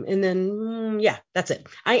michelleM360.com. And then, yeah, that's it.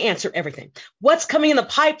 I answer everything. What's coming in the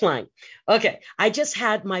pipeline? Okay, I just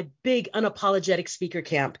had my big unapologetic speaker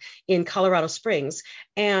camp in Colorado Springs.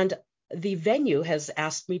 And the venue has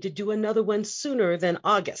asked me to do another one sooner than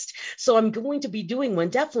August. So I'm going to be doing one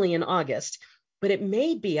definitely in August, but it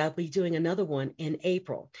may be I'll be doing another one in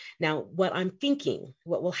April. Now, what I'm thinking,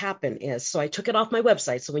 what will happen is, so I took it off my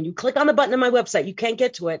website. So when you click on the button on my website, you can't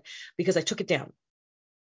get to it because I took it down.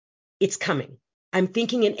 It's coming. I'm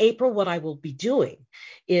thinking in April, what I will be doing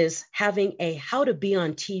is having a how to be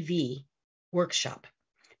on TV workshop.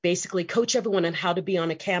 Basically coach everyone on how to be on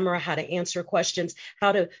a camera, how to answer questions,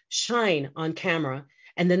 how to shine on camera.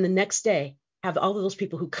 And then the next day, have all of those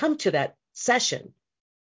people who come to that session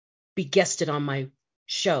be guested on my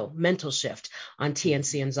show, Mental Shift, on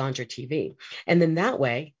TNC and Zondra TV. And then that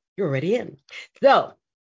way, you're already in. So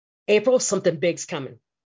April, something big's coming.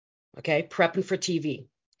 Okay, prepping for TV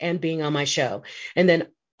and being on my show. And then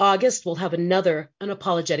August, we'll have another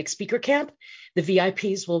unapologetic speaker camp. The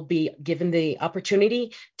VIPs will be given the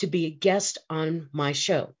opportunity to be a guest on my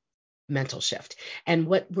show, Mental Shift. And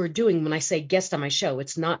what we're doing when I say guest on my show,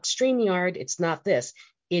 it's not StreamYard, it's not this.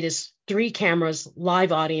 It is 3 cameras,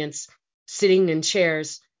 live audience, sitting in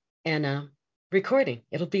chairs, and recording.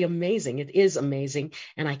 It'll be amazing. It is amazing.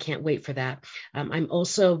 And I can't wait for that. I'm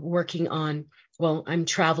also working on, well, I'm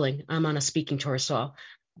traveling. I'm on a speaking tour, so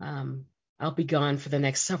I'll be gone for the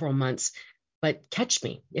next several months, but catch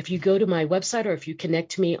me. If you go to my website or if you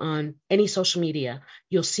connect to me on any social media,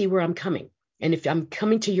 you'll see where I'm coming. And if I'm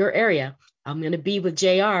coming to your area, I'm going to be with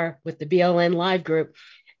JR with the BLN Live group.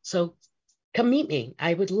 So come meet me.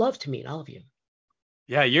 I would love to meet all of you.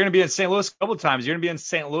 Yeah, you're going to be in St. Louis a couple of times. You're going to be in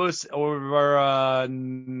St. Louis over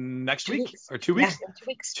next week or 2 weeks? Yeah, 2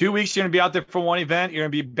 weeks. 2 weeks, you're going to be out there for one event. You're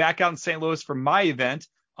going to be back out in St. Louis for my event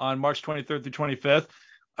on March 23rd through 25th.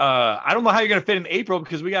 I don't know how you're going to fit in April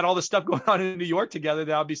because we got all this stuff going on in New York together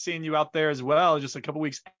that I'll be seeing you out there as well, just a couple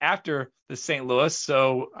weeks after the St. Louis.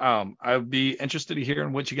 So I'll be interested to hear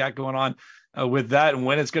what you got going on with that and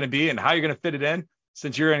when it's going to be and how you're going to fit it in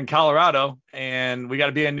since you're in Colorado and we got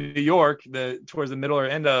to be in New York towards the middle or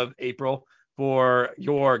end of April for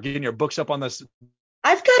your getting your books up on this.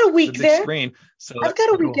 I've got a week there. Screen. So I've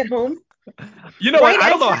got a week at home. You know what? I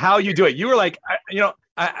don't know how you do it. You were like,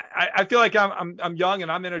 I feel like I'm young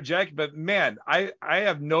and I'm energetic, but man, I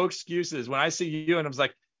have no excuses when I see you and I was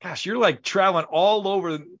like, gosh, you're like traveling all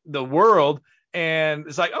over the world. And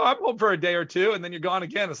it's like, oh, I'm home for a day or two. And then you're gone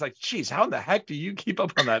again. It's like, geez, how in the heck do you keep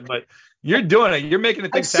up on that? But you're doing it. You're making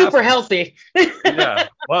it things happen. I'm super healthy. Yeah.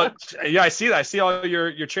 Well, yeah, I see that. I see all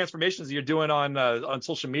your transformations you're doing on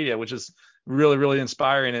social media, which is really, really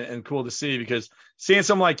inspiring and cool to see because seeing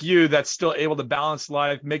someone like you that's still able to balance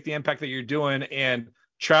life, make the impact that you're doing and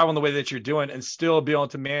travel in the way that you're doing and still be able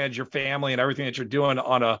to manage your family and everything that you're doing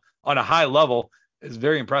on a high level is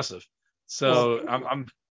very impressive. So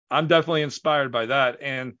I'm definitely inspired by that.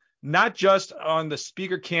 And not just on the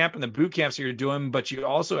speaker camp and the boot camps that you're doing, but you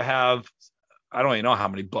also have, I don't even know how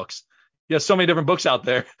many books. You have so many different books out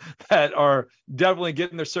there that are definitely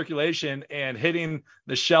getting their circulation and hitting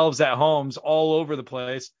the shelves at homes all over the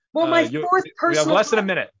place. Well, my fourth personal we have less than a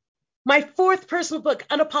minute. My 4th personal book,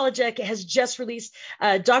 Unapologetic, has just released.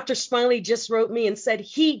 Dr. Smiley just wrote me and said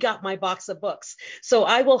he got my box of books. So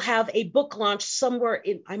I will have a book launch somewhere.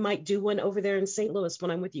 I might do one over there in St. Louis when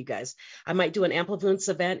I'm with you guys. I might do an Amplifluence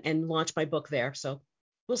event and launch my book there. So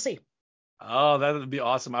we'll see. Oh, that would be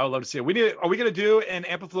awesome. I would love to see it. Are we going to do an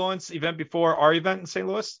Amplifluence event before our event in St.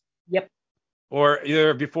 Louis? Yep. Or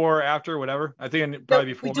either before or after, whatever. I think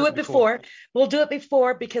probably before. We do it before. Cool. We'll do it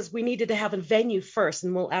before because we needed to have a venue first,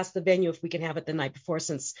 and we'll ask the venue if we can have it the night before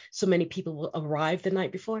since so many people will arrive the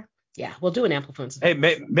night before. Yeah, we'll do an Amplifluence. Hey,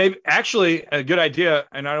 maybe actually a good idea,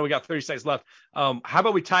 and I know we got 30 seconds left. How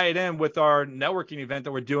about we tie it in with our networking event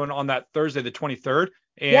that we're doing on that Thursday, the 23rd?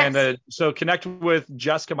 And yes. So connect with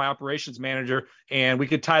Jessica, my operations manager, and we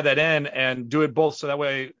could tie that in and do it both. So that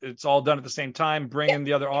way it's all done at the same time, bring in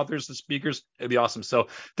the other authors, the speakers. It'd be awesome. So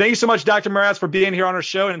thank you so much, Dr. Mras, for being here on our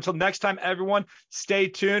show. And until next time, everyone, stay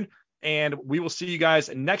tuned. And we will see you guys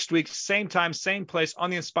next week, same time, same place on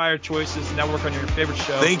the Inspired Choices Network on your favorite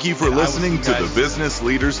show. Thank you for listening to the Business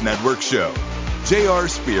Leaders Network show. J.R.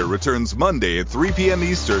 Spear returns Monday at 3 p.m.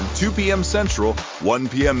 Eastern, 2 p.m. Central, 1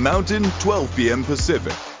 p.m. Mountain, 12 p.m.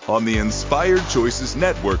 Pacific on the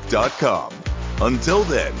InspiredChoicesNetwork.com. Until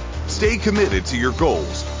then, stay committed to your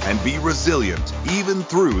goals and be resilient even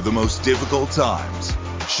through the most difficult times.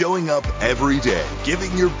 Showing up every day,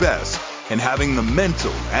 giving your best, and having the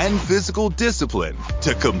mental and physical discipline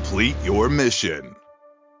to complete your mission.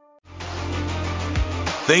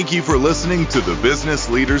 Thank you for listening to the Business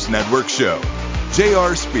Leaders Network show.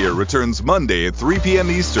 J.R. Spear returns Monday at 3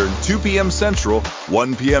 p.m. Eastern, 2 p.m. Central,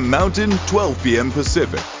 1 p.m. Mountain, 12 p.m.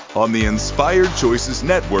 Pacific on the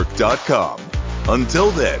InspiredChoicesNetwork.com.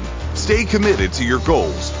 Until then, stay committed to your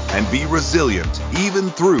goals and be resilient even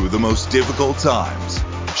through the most difficult times.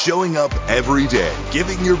 Showing up every day,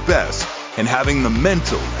 giving your best, and having the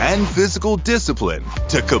mental and physical discipline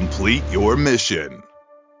to complete your mission.